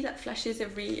LED that flashes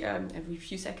every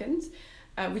few seconds,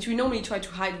 which we normally try to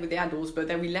hide with the adults, but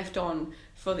then we left on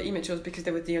for the immatures because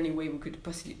that was the only way we could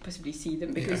possibly see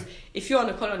them. Because if you're on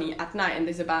a colony at night and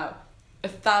there's about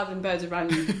 1,000 birds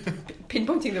around you,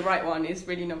 pinpointing the right one is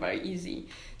really not very easy.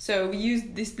 So we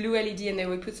used this blue LED, and then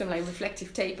we put some like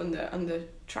reflective tape on the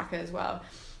tracker as well.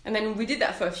 And then we did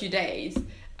that for a few days,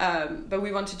 but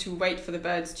we wanted to wait for the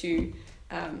birds to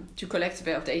collect a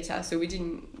bit of data. So we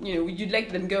didn't, you'd let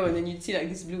them go, and then you'd see like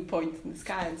this blue point in the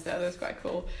sky, and so that was quite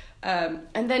cool.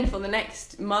 And then for the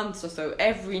next months or so,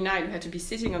 every night we had to be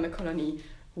sitting on the colony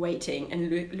waiting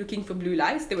and looking for blue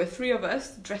lights. There were 3 of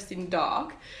us dressed in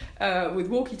dark with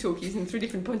walkie-talkies in 3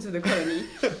 different points of the colony.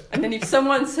 And then if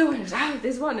someone saw it,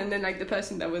 there's one, and then like the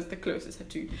person that was the closest had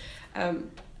to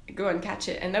go and catch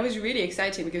it. And that was really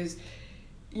exciting because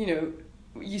you'd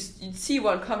see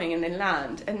one coming and then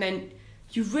land, and then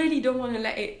you really don't want to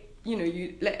let it,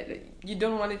 you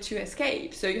don't want it to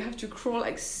escape, so you have to crawl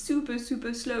like super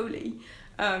super slowly,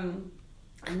 and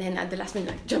then at the last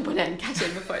minute like jump on it and catch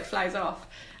it before it flies off.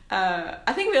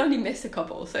 I think we only missed a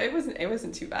couple, so it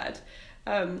wasn't too bad.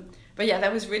 But yeah,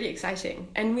 that was really exciting,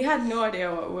 and we had no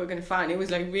idea what we were going to find. It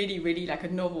was like really really like a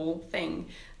novel thing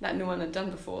that no one had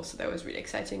done before, so that was really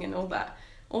exciting. And all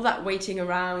that waiting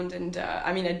around, and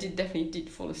I definitely did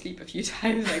fall asleep a few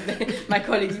times. Like my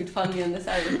colleagues would find me on the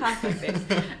side of the path like this.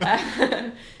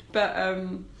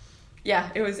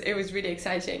 Yeah, it was really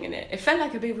exciting, and it felt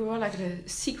like we were like a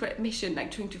secret mission,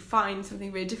 like trying to find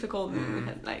something very difficult. And we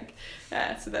had like,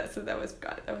 so that was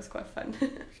quite fun.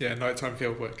 Yeah, nighttime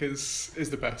fieldwork is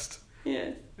the best.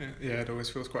 Yeah. Yeah, it always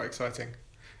feels quite exciting.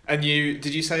 And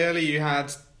did you say earlier you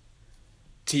had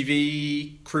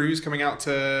TV crews coming out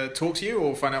to talk to you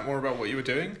or find out more about what you were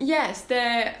doing? Yes,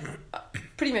 there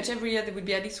pretty much every year there would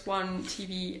be at least one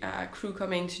TV crew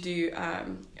coming to do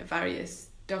various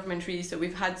documentaries. So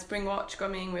we've had Springwatch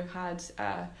coming, we've had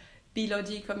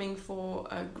Lodi coming for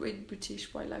a Great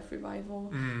British Wildlife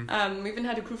Revival. We even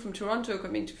had a crew from Toronto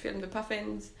coming to film the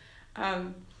puffins.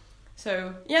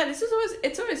 So yeah,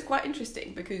 it's always quite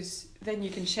interesting, because then you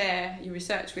can share your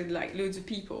research with like loads of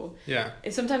people. Yeah.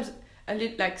 It's sometimes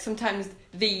sometimes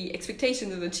the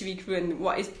expectations of the TV crew and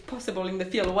what is possible in the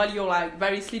field while you're like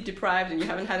very sleep deprived and you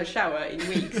haven't had a shower in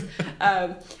weeks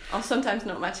are sometimes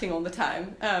not matching all the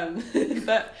time.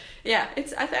 But yeah,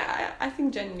 I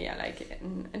think generally I like it,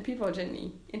 and people are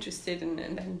generally interested, and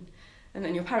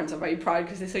then your parents are very proud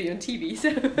because they saw you on TV. So.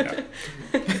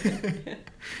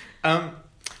 Yeah.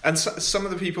 And some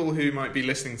of the people who might be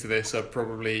listening to this are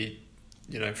probably,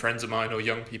 friends of mine or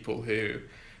young people who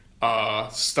are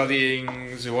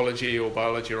studying zoology or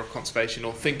biology or conservation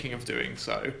or thinking of doing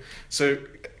so. So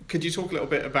could you talk a little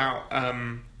bit about,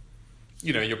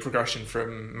 your progression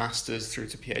from master's through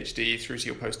to PhD, through to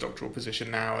your postdoctoral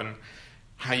position now, and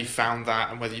how you found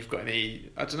that, and whether you've got any,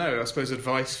 I don't know, I suppose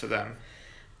advice for them?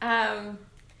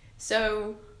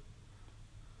 So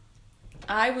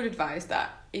I would advise that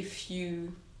if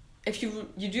you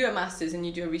do a master's and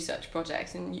you do a research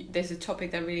project and there's a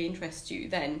topic that really interests you,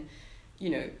 then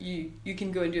you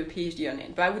can go and do a PhD on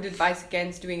it. But I would advise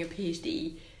against doing a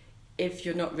PhD if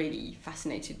you're not really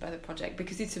fascinated by the project,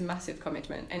 because it's a massive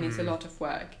commitment and it's a lot of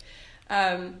work.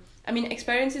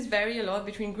 Experiences vary a lot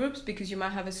between groups, because you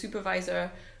might have a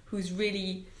supervisor who's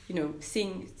really,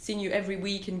 seeing you every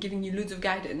week and giving you loads of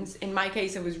guidance. In my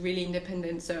case, I was really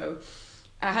independent, so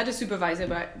I had a supervisor,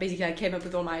 but basically I came up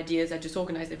with all my ideas. I just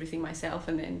organized everything myself,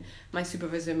 and then my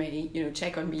supervisor may,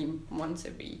 check on me once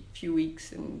every few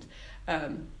weeks and,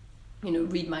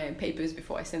 read my own papers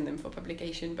before I send them for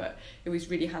publication. But it was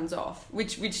really hands off,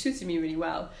 which suited me really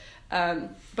well.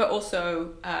 But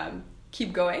also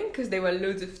keep going, because there were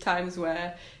loads of times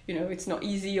where, it's not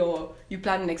easy, or you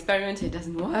plan an experiment, it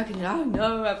doesn't work, and you're like, oh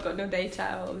no, I've got no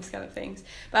data, all these kind of things.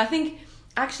 But I think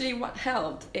actually what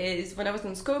helped is when I was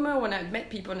in SCOMA, when I met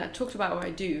people and I talked about what I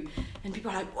do, and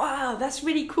people are like, wow, that's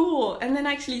really cool. And then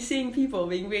actually seeing people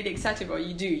being really excited about what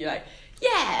you do, you're like,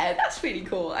 yeah, that's really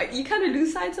cool. Like, you kind of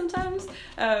lose sight sometimes.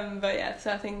 But yeah,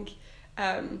 so I think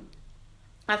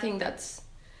that's,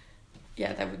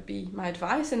 that would be my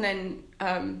advice. And then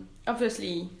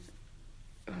obviously,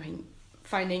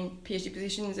 finding PhD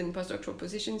positions and postdoctoral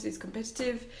positions is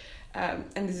competitive, and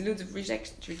there's loads of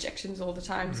rejections all the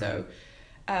time. So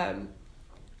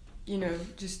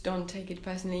just don't take it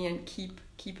personally and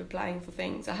keep applying for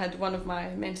things. I had one of my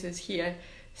mentors here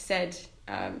said,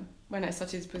 when I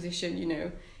started this position,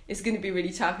 it's going to be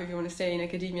really tough if you want to stay in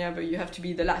academia, but you have to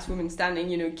be the last woman standing,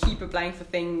 keep applying for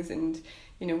things. And,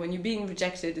 when you're being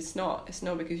rejected, it's not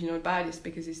because you're not bad, it's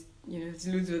because it's, there's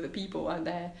loads of other people out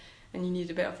there and you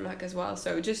need a bit of luck as well.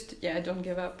 So just, don't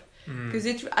give up. Because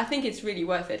I think it's really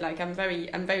worth it. Like, I'm very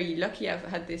lucky. I'm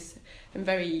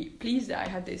very pleased that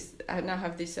I now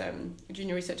have this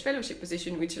junior research fellowship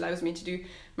position, which allows me to do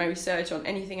my research on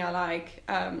anything I like,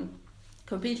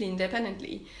 completely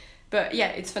independently. But yeah,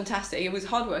 it's fantastic. It was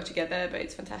hard work to get there, but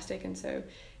it's fantastic, and so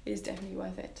it's definitely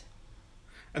worth it.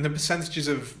 And the percentages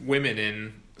of women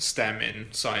in STEM, in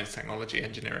science, technology,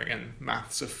 engineering and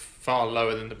maths, are far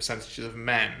lower than the percentages of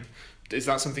men. Is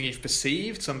that something you've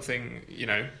perceived? Something,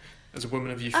 as a woman,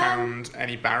 have you found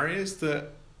any barriers that...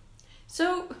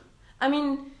 So,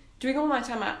 during all my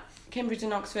time at Cambridge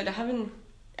and Oxford,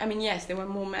 yes, there were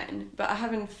more men, but I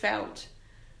haven't felt,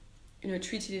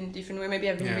 treated in a different way. Maybe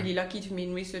I've been really lucky to be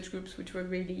in research groups which were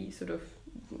really sort of,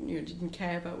 didn't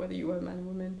care about whether you were a man or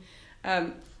woman.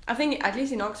 I think, at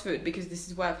least in Oxford, because this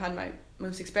is where I've had my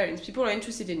most experience, people are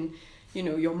interested in,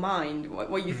 your mind,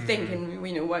 what you think, and,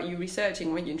 what you're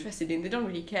researching, what you're interested in. They don't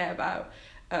really care about,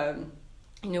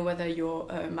 whether you're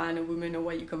a man or woman or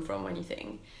where you come from or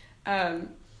anything.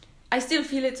 I still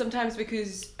feel it sometimes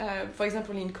because, for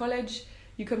example, in college,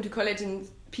 you come to college and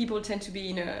people tend to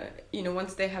be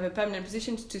once they have a permanent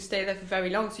position, to stay there for very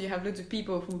long. So you have loads of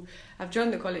people who have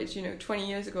joined the college, 20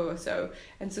 years ago or so.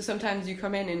 And so sometimes you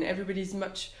come in and everybody's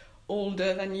much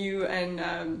older than you, and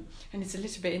it's a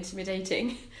little bit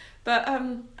intimidating. But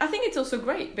I think it's also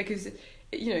great because,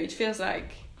 it feels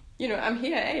like, I'm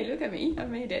here, hey, look at me, I've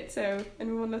made it. So, and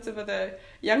we want lots of other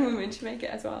young women to make it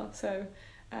as well. So,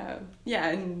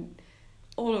 and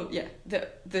all of,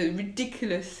 the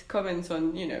ridiculous comments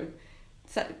on,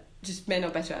 just men are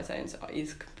better at science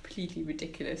is completely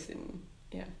ridiculous. And,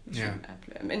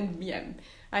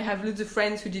 I have loads of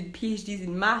friends who did PhDs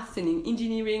in maths and in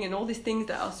engineering and all these things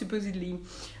that are supposedly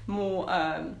more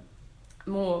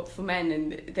for men,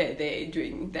 and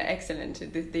they're excellent.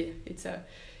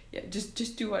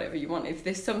 Just do whatever you want. If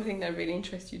there's something that really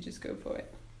interests you, just go for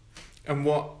it. And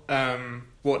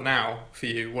what now for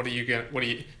you? What are you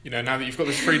now that you've got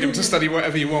this freedom to study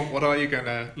whatever you want, what are you going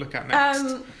to look at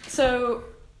next? So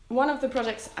one of the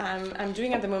projects I'm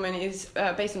doing at the moment is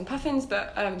based on puffins,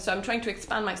 but so I'm trying to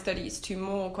expand my studies to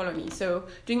more colonies. So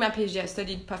during my PhD, I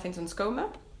studied puffins on Skomer,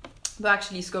 but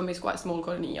actually Skomer is quite a small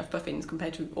colony of puffins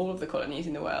compared to all of the colonies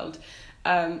in the world.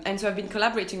 And so I've been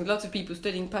collaborating with lots of people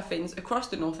studying puffins across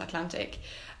the North Atlantic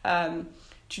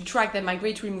to track their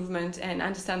migratory movement and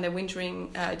understand their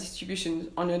wintering distribution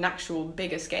on an actual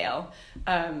bigger scale.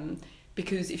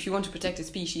 Because if you want to protect a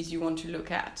species, you want to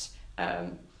look at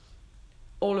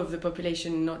all of the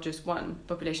population, not just one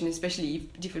population, especially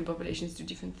if different populations do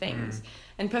different things.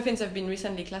 And puffins have been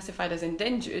recently classified as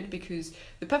endangered because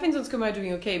the puffins on Skomer are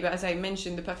doing okay, but as I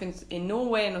mentioned, the puffins in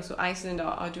Norway and also Iceland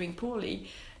are doing poorly.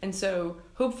 And so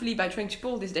hopefully by trying to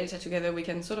pull this data together, we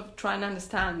can sort of try and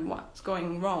understand what's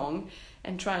going wrong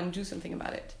and try and do something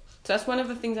about it. So that's one of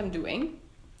the things I'm doing.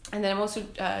 And then I'm also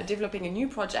developing a new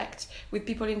project with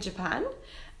people in Japan.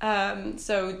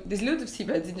 So there's loads of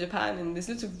seabirds in Japan and there's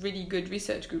lots of really good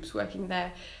research groups working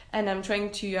there. And I'm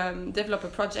trying to develop a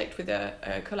project with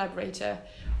a collaborator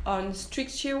on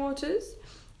strict shearwaters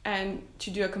and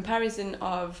to do a comparison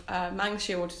of Manx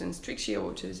shearwaters and strict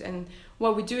shearwaters. And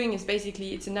what we're doing is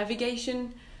basically it's a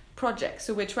navigation project.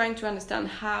 So we're trying to understand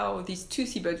how these two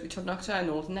seabirds, which are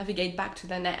nocturnal, navigate back to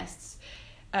their nests.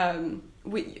 To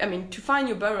find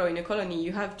your burrow in a colony,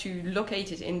 you have to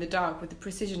locate it in the dark with the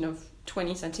precision of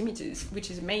 20 centimeters, which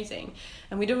is amazing.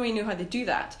 And we don't really know how they do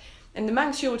that. And the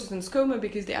Manx shearwaters on Skomer,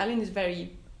 because the island is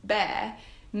very bare,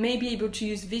 may be able to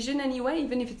use vision anyway,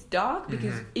 even if it's dark,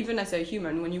 because even as a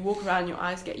human, when you walk around, your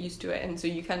eyes get used to it, and so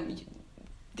you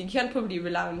can probably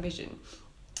rely on vision.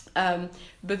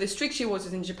 But the strict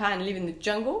shearwaters in Japan live in the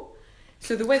jungle.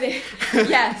 So the way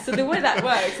that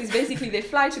works is basically they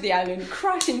fly to the island,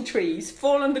 crash in trees,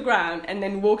 fall on the ground, and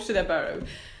then walk to their burrow.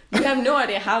 We have no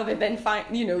idea how they then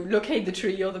locate the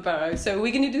tree or the burrow. So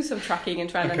we're going to do some tracking and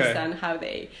try and understand how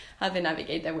they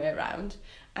navigate their way around.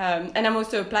 And I'm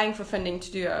also applying for funding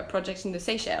to do a project in the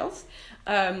Seychelles,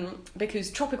 because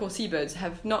tropical seabirds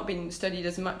have not been studied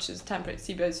as much as temperate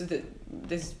seabirds. So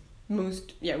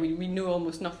we know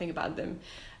almost nothing about them.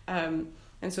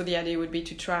 And so the idea would be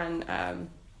to try and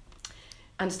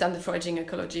understand the foraging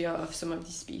ecology of some of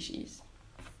these species.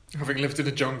 Having lived in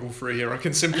a jungle for a year, I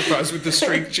can sympathise with the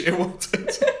streaked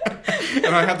shearwaters.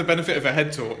 And I had the benefit of a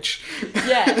head torch.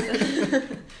 Yes.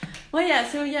 Well, yeah,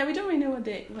 so we don't really know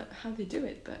how they do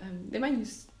it, but they might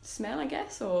use smell, I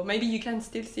guess, or maybe you can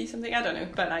still see something, I don't know.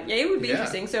 But it would be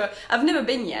interesting. So I've never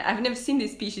been yet. I've never seen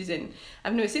these species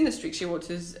I've never seen the strict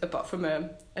shearwaters apart from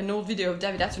an old video of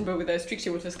David Attenborough with the strict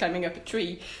shearwaters climbing up a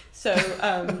tree. So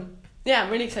I'm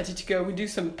really excited to go. We do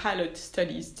some pilot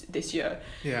studies this year.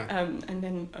 Yeah. And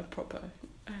then a proper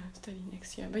study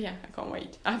next year. But I can't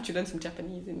wait. I have to learn some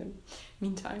Japanese in the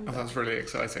meantime. Oh, that's really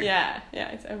exciting. Yeah,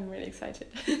 I'm really excited.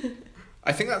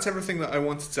 I think that's everything that I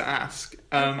wanted to ask.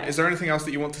 Is there anything else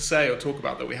that you want to say or talk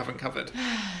about that we haven't covered?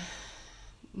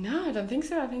 No, I don't think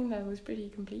so. I think that was pretty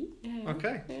complete. Yeah.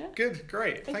 Okay, good,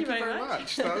 great. Thank you very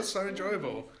much. That was so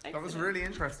enjoyable. That was really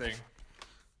interesting.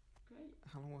 Great.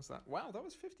 How long was that? Wow, that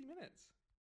was 50 minutes.